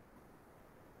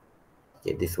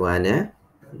 okay, this one,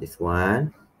 this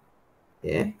one.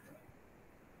 Yeah,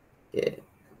 okay.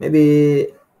 Maybe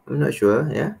I'm not sure.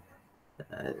 Yeah,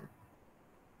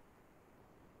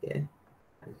 okay.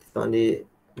 It's only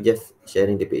just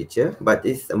sharing the picture, but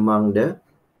it's among the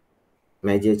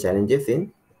major challenges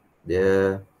in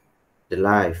the the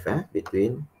life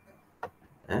between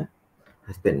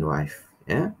husband and wife.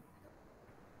 Yeah,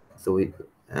 so you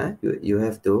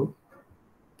have to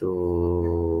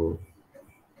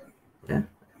yeah,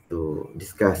 to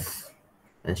discuss,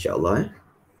 inshallah,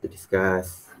 to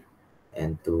discuss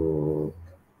and to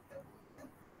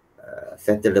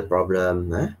settle the problem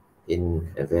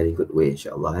in a very good way,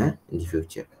 inshallah, in the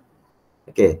future.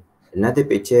 Okay, another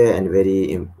picture and very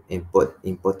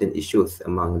important issues,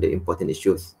 among the important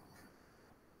issues.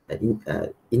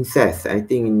 Incest, I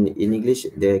think in English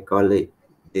they call it,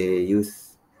 they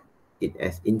use it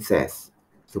as incest,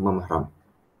 suma mahram.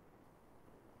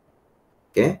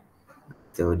 Okay,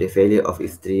 so the failure of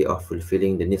istri of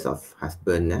fulfilling the needs of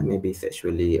husband, maybe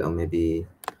sexually or maybe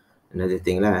another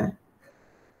thing lah.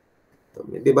 So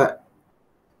maybe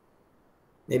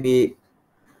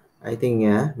I think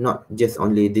not just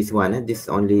only this one. This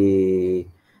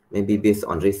only maybe based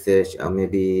on research or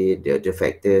maybe the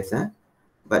factors.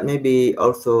 But maybe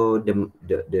also the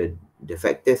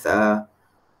factors are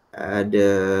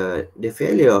the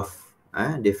failure of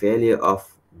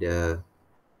the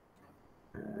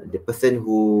person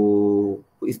who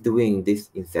is doing this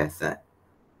incest.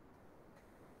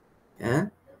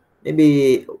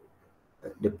 Maybe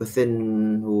the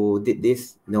person who did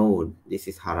this know this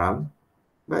is haram,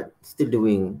 but still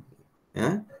doing.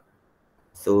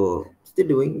 So still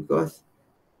doing because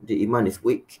the iman is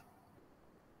weak,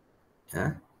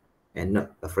 and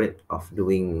not afraid of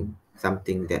doing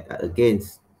something that are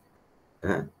against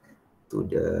to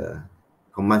the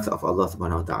commands of Allah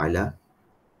Subhanahu Wa Taala.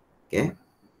 Okay,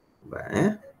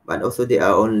 but also there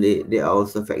are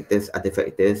also factors, other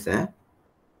factors that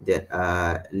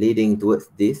are leading towards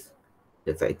this,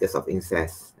 the factors of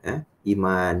incest,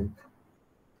 iman,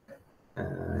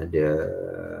 the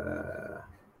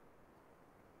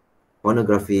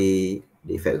pornography,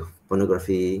 the effect of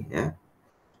pornography,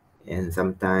 and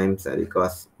sometimes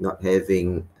because not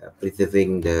having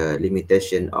preserving the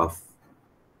limitation of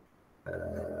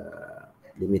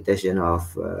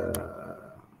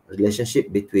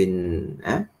relationship between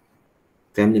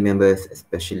family members,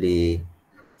 especially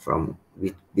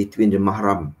between the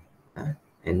mahram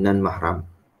and non-mahram,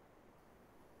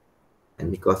 and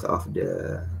because of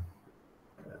the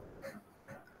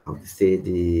how to say,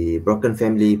 the broken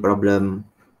family problem,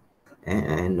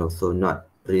 and also not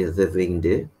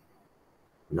preserving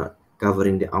not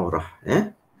covering the aurah.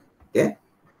 Okay,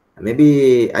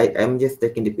 maybe I'm just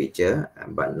taking the picture,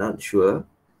 but not sure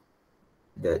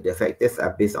the factors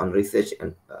are based on research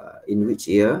and in which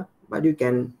year, but you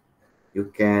can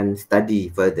study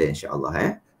further,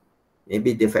 inshallah.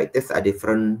 Maybe the factors are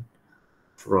different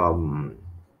from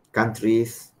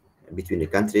countries, between the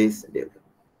countries.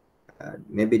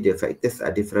 Maybe the factors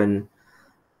are different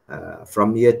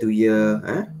from year to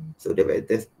year. So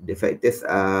the factors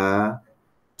are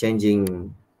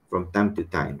changing from time to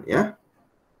time. Yeah.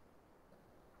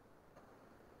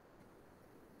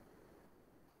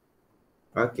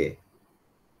 Okay.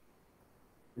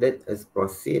 let us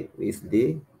proceed with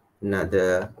the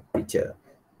another picture.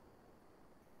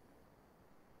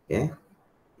 Okay.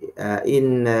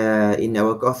 In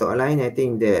our course online, I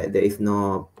think there is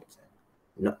the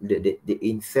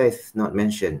incest is not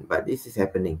mentioned, but this is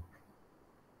happening.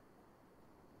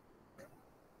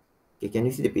 Okay, can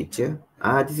you see the picture?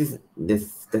 This is the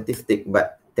statistic,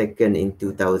 but taken in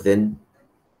 2000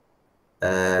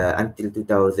 until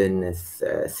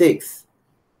 2006.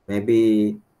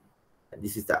 Maybe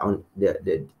this is the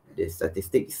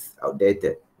statistics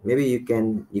outdated. Maybe you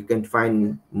can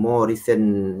find more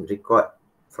recent record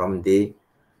from the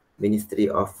Ministry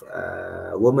of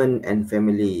Women and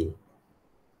Family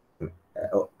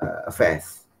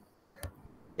Affairs.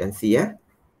 You can see,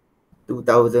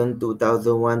 2000,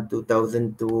 2001,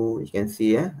 2002, you can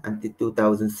see, until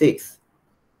 2006.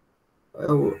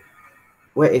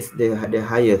 Where is the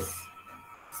highest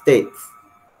states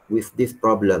with this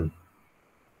problem?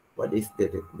 What is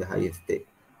the highest state?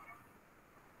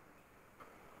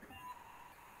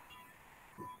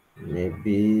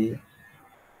 Maybe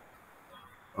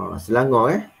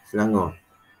Selangor, Selangor.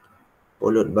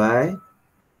 Followed by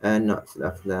not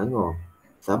Selangor,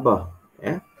 Sabah,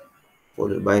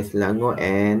 followed by Selangor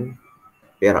and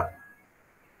Perak.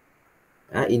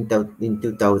 In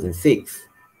 2006.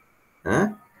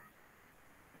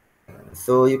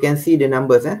 So you can see the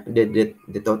numbers, the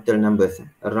total numbers,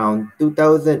 around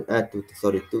 2000,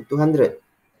 200,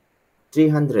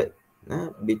 300,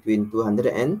 between 200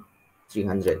 and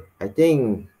 300. I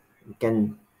think we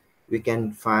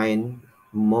can find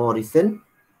more recent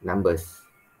numbers,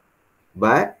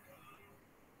 but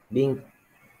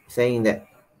saying that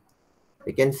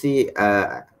we can see,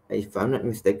 if I'm not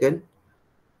mistaken,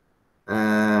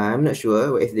 I'm not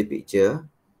sure where is the picture.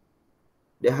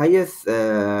 The highest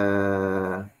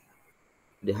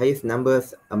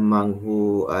numbers among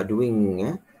who are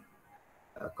doing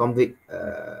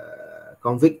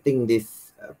convicting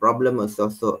this problem is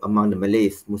also among the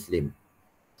Malays Muslim.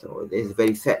 So this is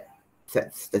very sad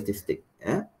statistic.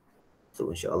 So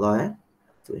inshallah,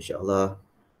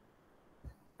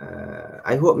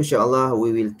 I hope inshallah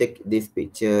we will take this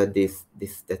picture, this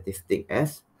statistic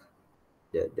as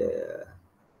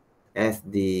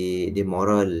the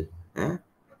moral,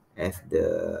 as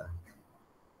the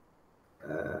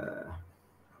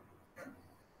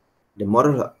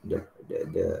moral,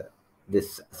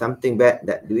 this something bad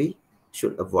that we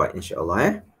should avoid,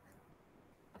 inshallah.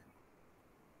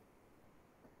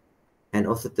 And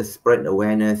also to spread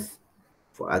awareness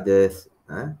for others,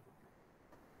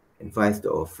 advice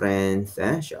to our friends,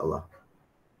 inshallah.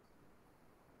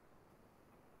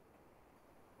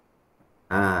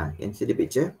 Can you see the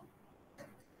picture?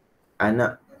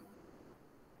 Anak,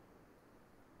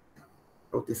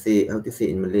 how to say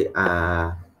in Malay,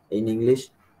 in English,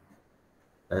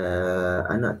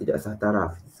 anak tidak sah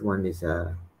taraf. This one is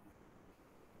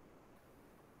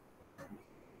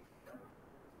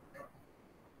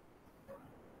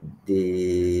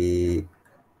the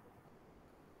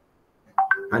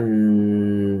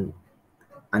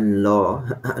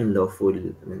unlawful,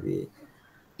 maybe.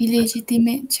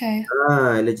 Illegitimate child.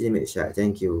 Illegitimate child.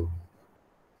 Thank you.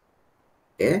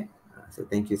 Okay. So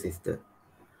thank you, sister.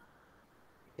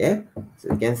 Okay.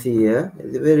 So you can see here,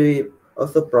 it's a very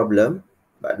also problem,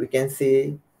 but we can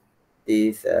see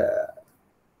this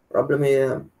problem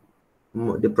here.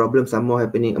 The problems are more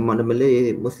happening among the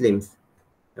Malay Muslims.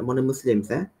 Among the Muslims,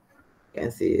 you can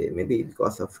see maybe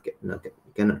because of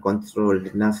cannot control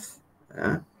the nafs,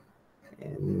 and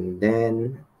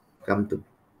then come to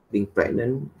being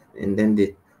pregnant, and then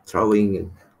they throwing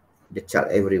the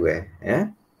child everywhere,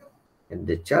 and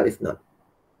the child is not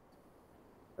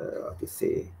how to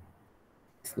say,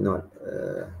 it's not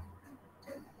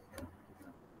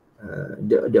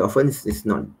the offense is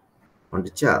not on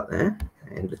the child,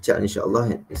 and the child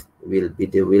inshallah will be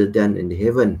the will done in the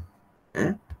heaven,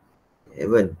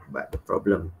 but the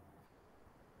problem,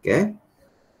 okay.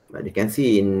 But you can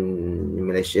see in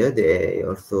Malaysia there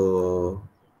also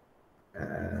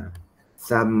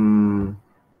some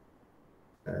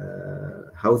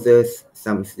houses,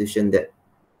 some institutions that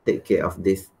take care of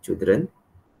these children,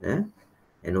 and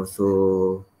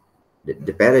also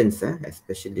the parents,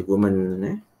 especially the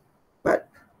women, but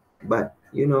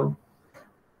you know,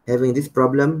 having this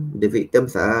problem, the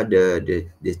victims are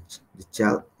the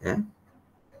child, and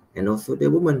also the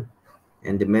woman,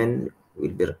 and the man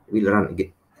will run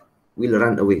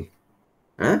away,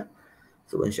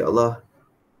 So inshallah,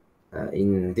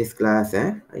 in this class,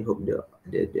 I hope the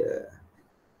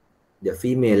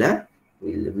female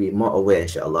will be more aware,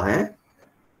 inshallah,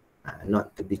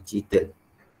 not to be cheated.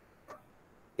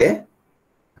 Okay,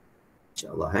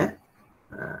 inshallah,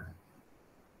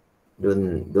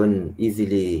 don't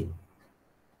easily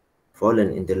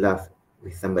fallen into love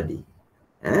with somebody,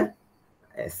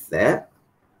 except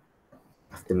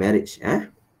after marriage,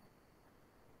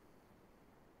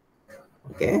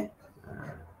 okay.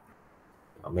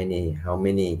 How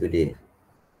many today?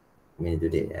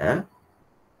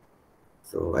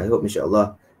 So I hope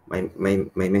inshallah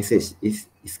my message is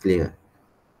clear,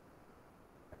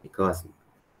 because you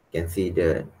can see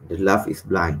the love is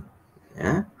blind.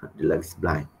 The love is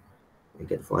blind. We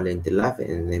can fall into love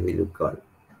and then we look at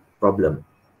problem.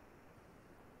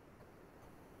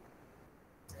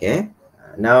 Okay.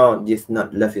 Now this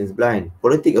not love is blind.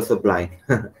 Politics also blind.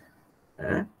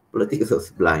 Politics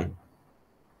also blind.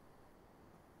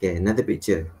 Okay, another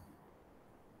picture.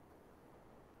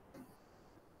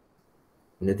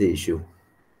 Another issue.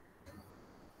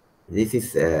 This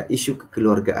is issue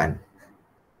kekeluargaan.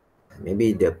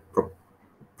 Maybe the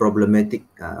problematic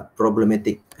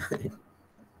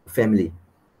family,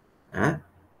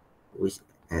 which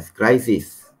has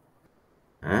crisis.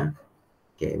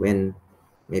 Okay, when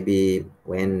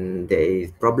there is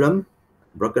problem,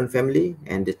 broken family,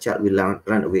 and the child will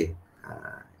run away,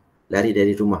 lari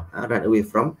dari rumah, run away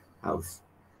from house.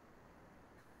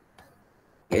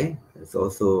 Okay, it's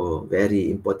also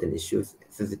very important issues,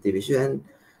 sensitive issue, and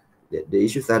the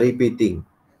issues are repeating.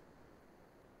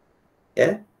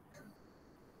 Yeah.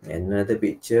 Another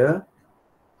picture.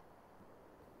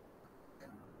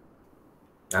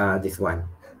 This one,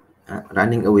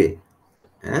 running away.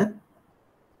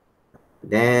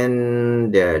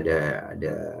 Then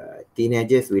the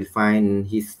teenagers will find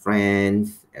his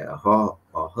friends, or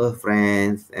her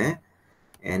friends,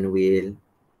 and will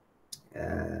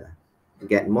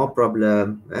get more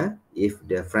problem if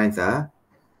the friends are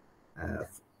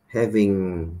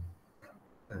having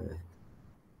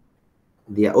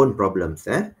their own problems.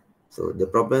 So the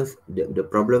problems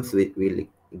will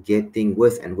getting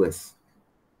worse and worse.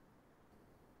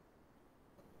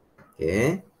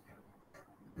 Okay,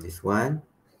 this one,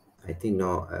 I think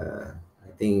no,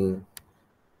 I think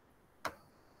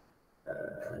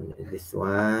this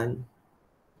one.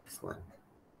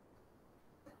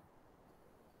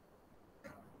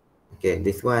 Okay,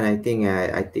 this one I think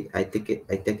I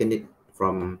taken it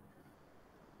from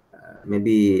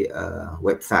maybe a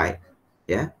website.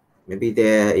 Yeah, maybe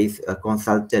there is a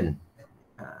consultant.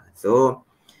 So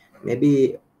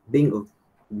maybe being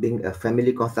a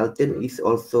family consultant is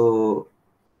also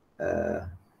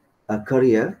a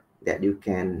career that you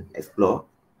can explore.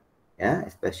 Yeah,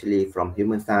 especially from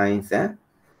human science.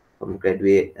 From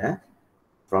graduate.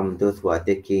 From those who are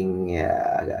taking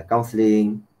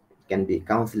counseling, can be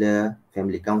counselor,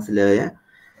 family counselor. Yeah,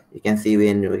 you can see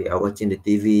when we are watching the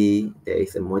TV, there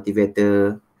is a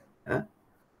motivator.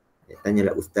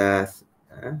 Tanyalah ustaz,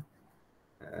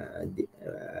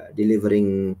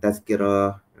 delivering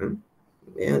tazkirah.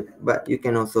 Yeah, but you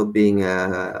can also being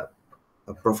a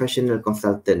professional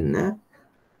consultant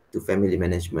to family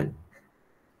management.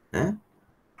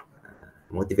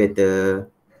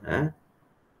 Motivator,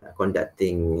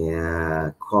 conducting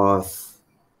course.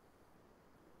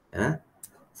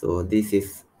 So this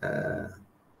is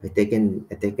I taken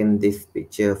this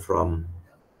picture from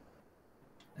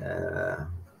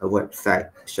a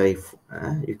website. Shaif.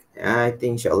 I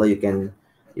think inshallah you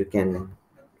can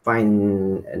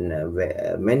find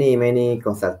many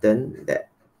consultant that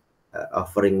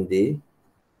offering the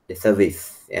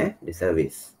service. The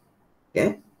service.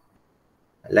 Okay,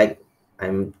 like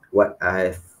what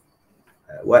I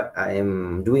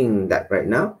am doing that right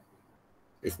now.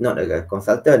 It's not a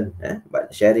consultant,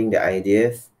 but sharing the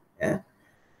ideas,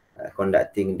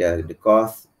 conducting the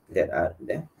course that are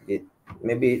there.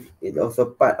 Maybe it's also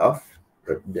part of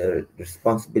the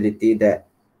responsibility that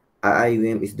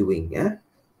IIUM is doing.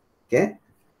 Okay,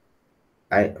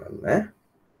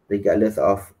 regardless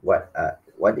of what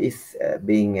is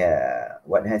being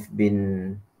what has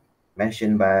been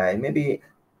mentioned by maybe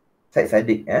Syed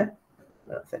Sadiq.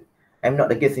 I'm not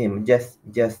against him. Just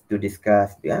to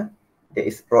discuss. There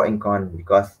is pro and con,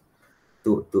 because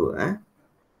to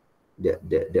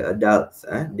the adults,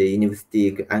 the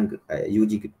university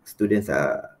UG students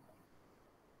are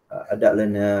adult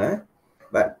learner.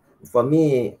 But for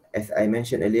me, as I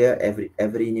mentioned earlier, every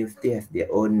university has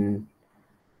their own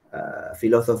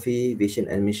philosophy, vision,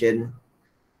 and mission.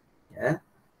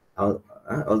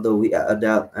 Although we are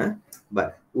adult,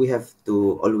 but we have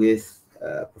to always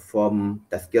perform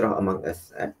tazkirah among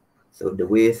us. So the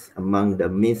ways among the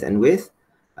means and ways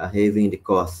are having the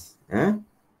cause.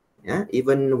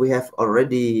 Even we have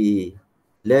already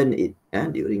learned it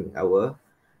during our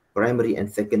primary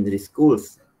and secondary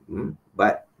schools.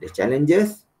 But the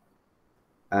challenges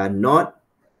are not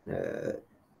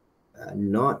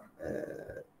not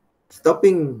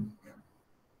stopping,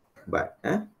 but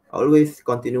always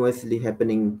continuously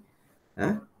happening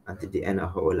until the end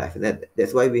of our life.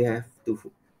 That's why we have to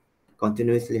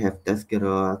continuously have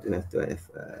tazkirah, to have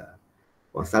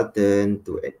consultant,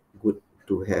 to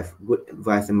have good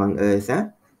advice among us.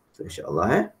 So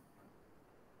inshallah.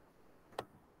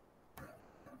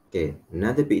 Okay,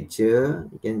 another picture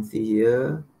you can see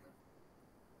here.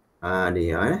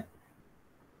 They are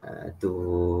to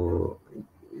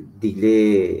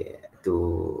delay to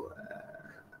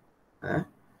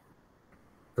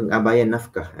pengabaian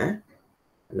nafkah,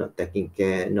 not taking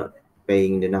care, not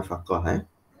paying the nafkah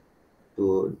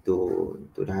to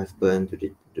the husband, to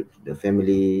the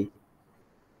family.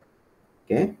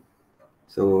 Okay,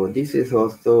 so this is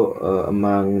also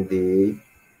among the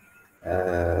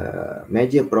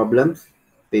major problems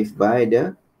faced by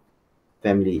the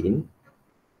family in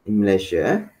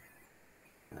Malaysia.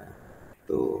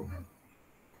 So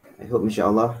I hope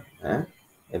inshallah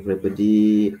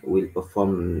everybody will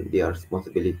perform their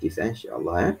responsibilities,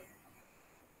 inshallah.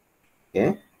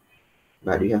 Okay,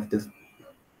 but you have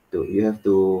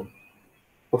to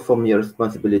perform your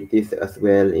responsibilities as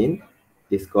well in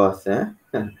this course.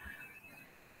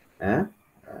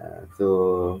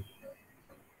 So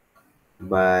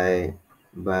by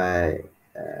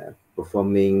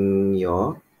performing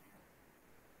your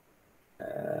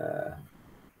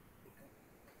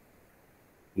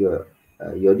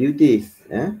duties,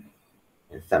 and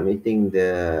submitting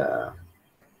the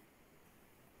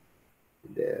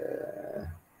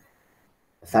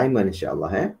assignment,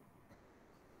 inshallah.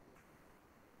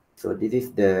 So this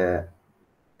is the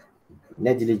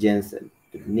negligence,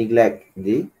 to neglect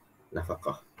the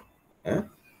nafaqah.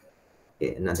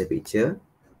 Okay, another picture.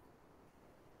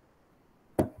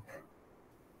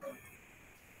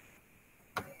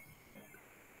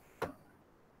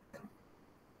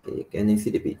 Okay, can you see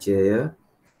the picture here?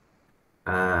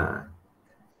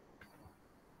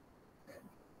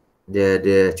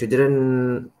 The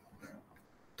children,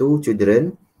 two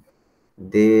children,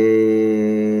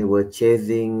 they were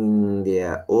chasing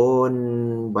their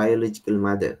own biological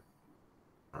mother.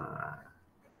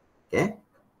 Okay.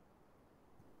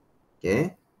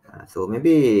 So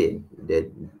maybe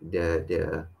the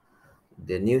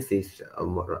news is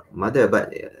mother,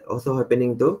 but also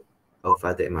happening to our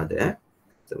father and mother.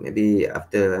 So maybe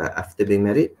after being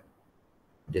married,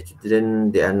 the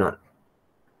children, they are not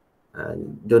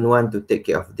don't want to take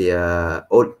care of their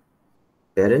old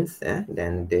parents.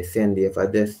 Then they send their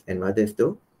fathers and mothers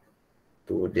to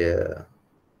the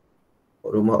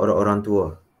rumah orang-orang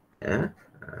tua.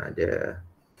 The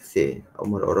say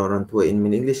rumah orang-orang tua in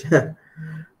English.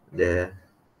 The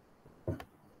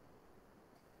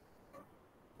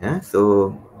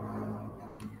so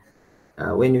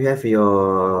when you have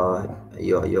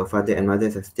your father and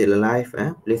mothers are still alive,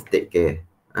 please take care,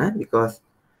 because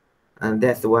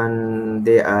that's one,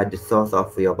 they are the source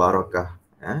of your barakah,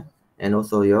 and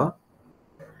also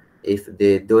if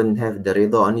they don't have the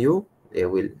rida on you, they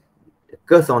will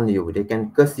curse on you. They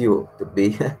can curse you to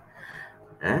be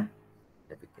they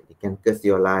can curse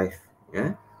your life,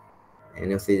 and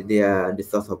also they are the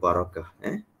source of barakah.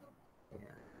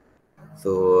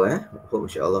 So hope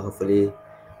inshallah, hopefully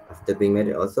after being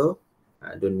married also,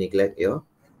 don't neglect your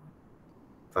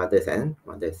fathers and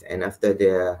mothers, and after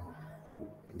their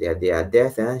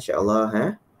death,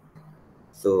 inshallah.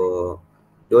 So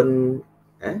don't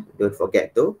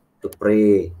forget to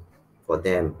pray for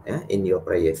them, in your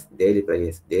prayers, daily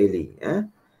prayers,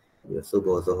 your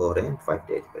subuh, zuhur, and 5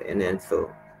 days prayer. And then so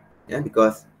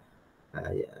because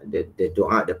the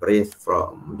dua, the prayers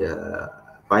from the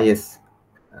pious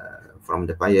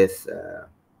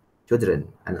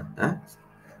children, anak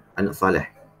saleh,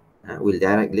 will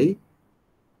directly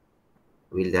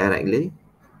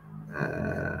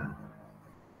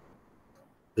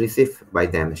received by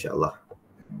them, inshallah.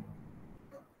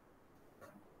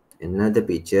 Another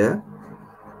picture,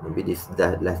 maybe this is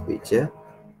the last picture.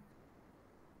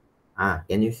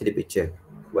 Can you see the picture?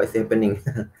 What's happening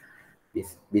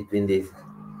between this?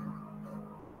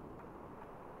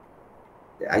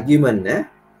 The argument,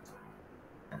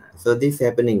 so this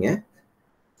happening,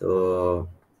 so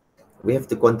we have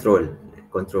to control,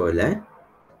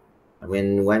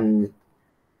 when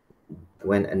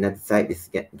another side is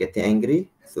getting angry,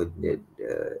 so the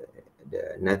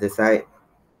another side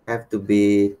have to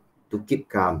keep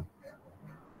calm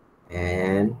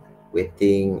and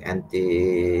waiting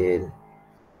until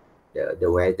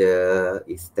the weather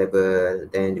is stable,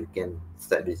 then you can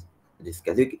start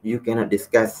discuss. You cannot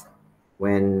discuss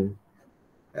when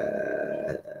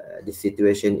the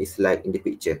situation is like in the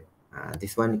picture.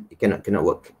 This one cannot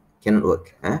work.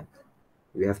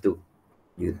 we have to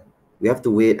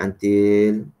wait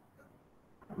until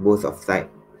both of side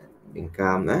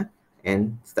income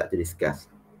and start to discuss.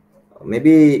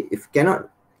 Maybe if cannot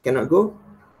go,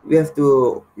 we have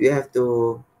to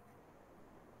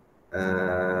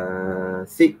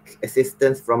seek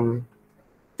assistance from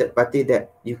third party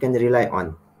that you can rely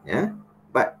on. Yeah,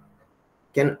 but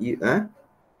can you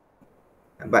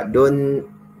but don't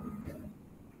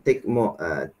take more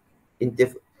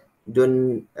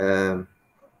don't uh,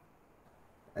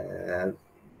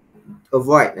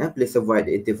 avoid please avoid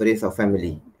the interference of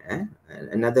family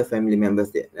another family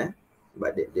members that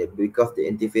but because the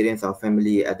interference of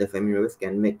family other family members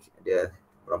can make the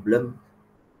problem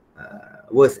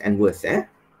worse and worse.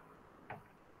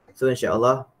 So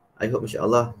inshallah, I hope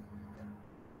inshallah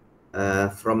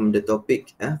from the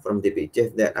topic from the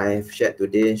pictures that I have shared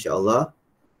today, inshallah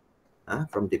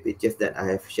from the pictures that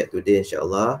I have shared today,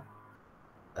 inshallah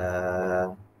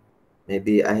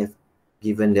maybe I have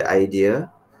given the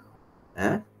idea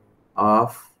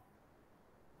of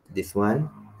this one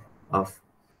of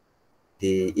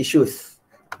the issues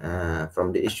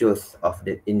from the issues of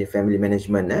the in the family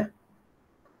management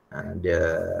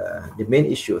the main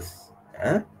issues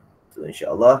so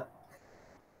inshallah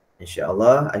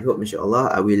I hope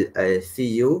inshallah I will see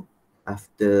you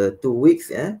after 2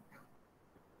 weeks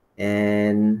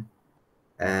and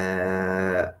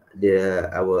the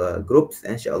our groups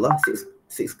inshallah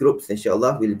six groups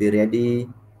inshallah will be ready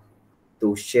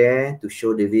to share to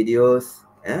show the videos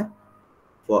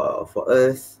for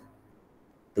us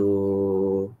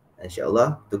to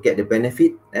inshallah to get the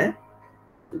benefit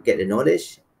to get the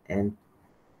knowledge and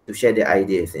to share the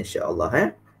ideas inshallah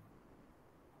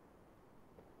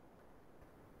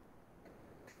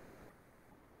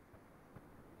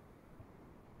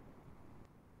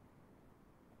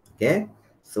okay,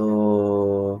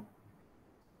 so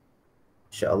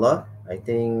inshallah I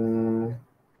think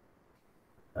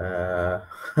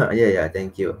yeah,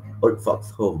 thank you. Old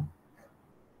folks home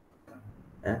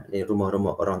ni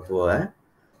rumah-rumah orang tua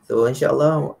so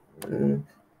inshallah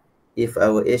if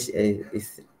our age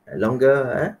is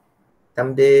longer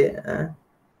someday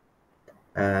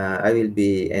I will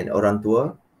be an orang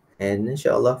tua and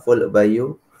inshallah followed by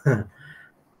you.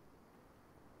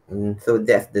 So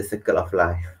that's the circle of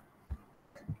life.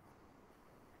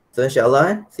 So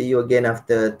inshallah see you again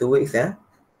after 2 weeks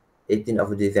 18th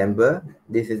of December.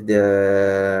 This is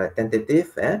the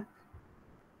tentative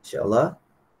inshallah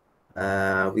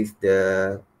with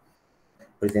the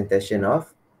presentation of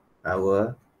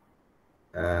our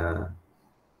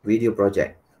video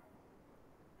project.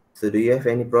 So do you have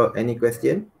any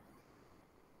question?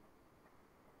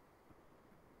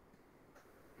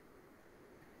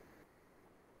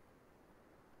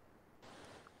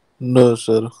 No,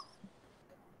 sir.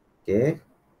 Okay,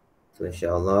 so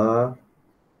inshallah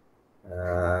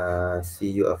see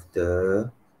you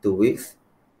after 2 weeks.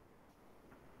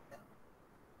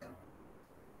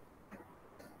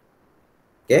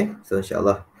 Okay, so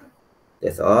inshallah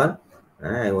that's all.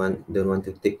 I don't want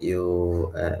to take you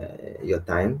your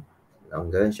time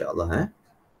longer inshallah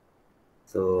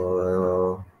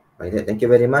so by that thank you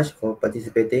very much for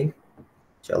participating.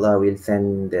 Inshallah we'll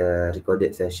send the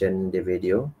recorded session the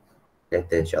video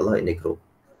later inshallah in the group.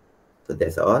 So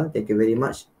that's all. Thank you very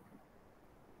much.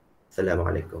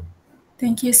 Assalamualaikum.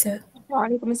 Thank you, sir.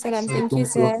 Waalaikumsalam. Thank you,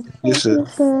 sir. Yes, sir.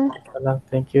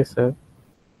 Thank you, sir.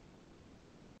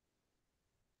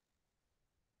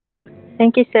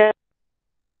 Thank you, sir.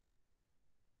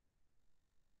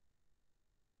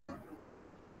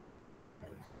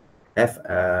 Have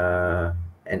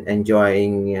an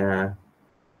enjoying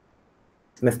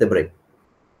semester break.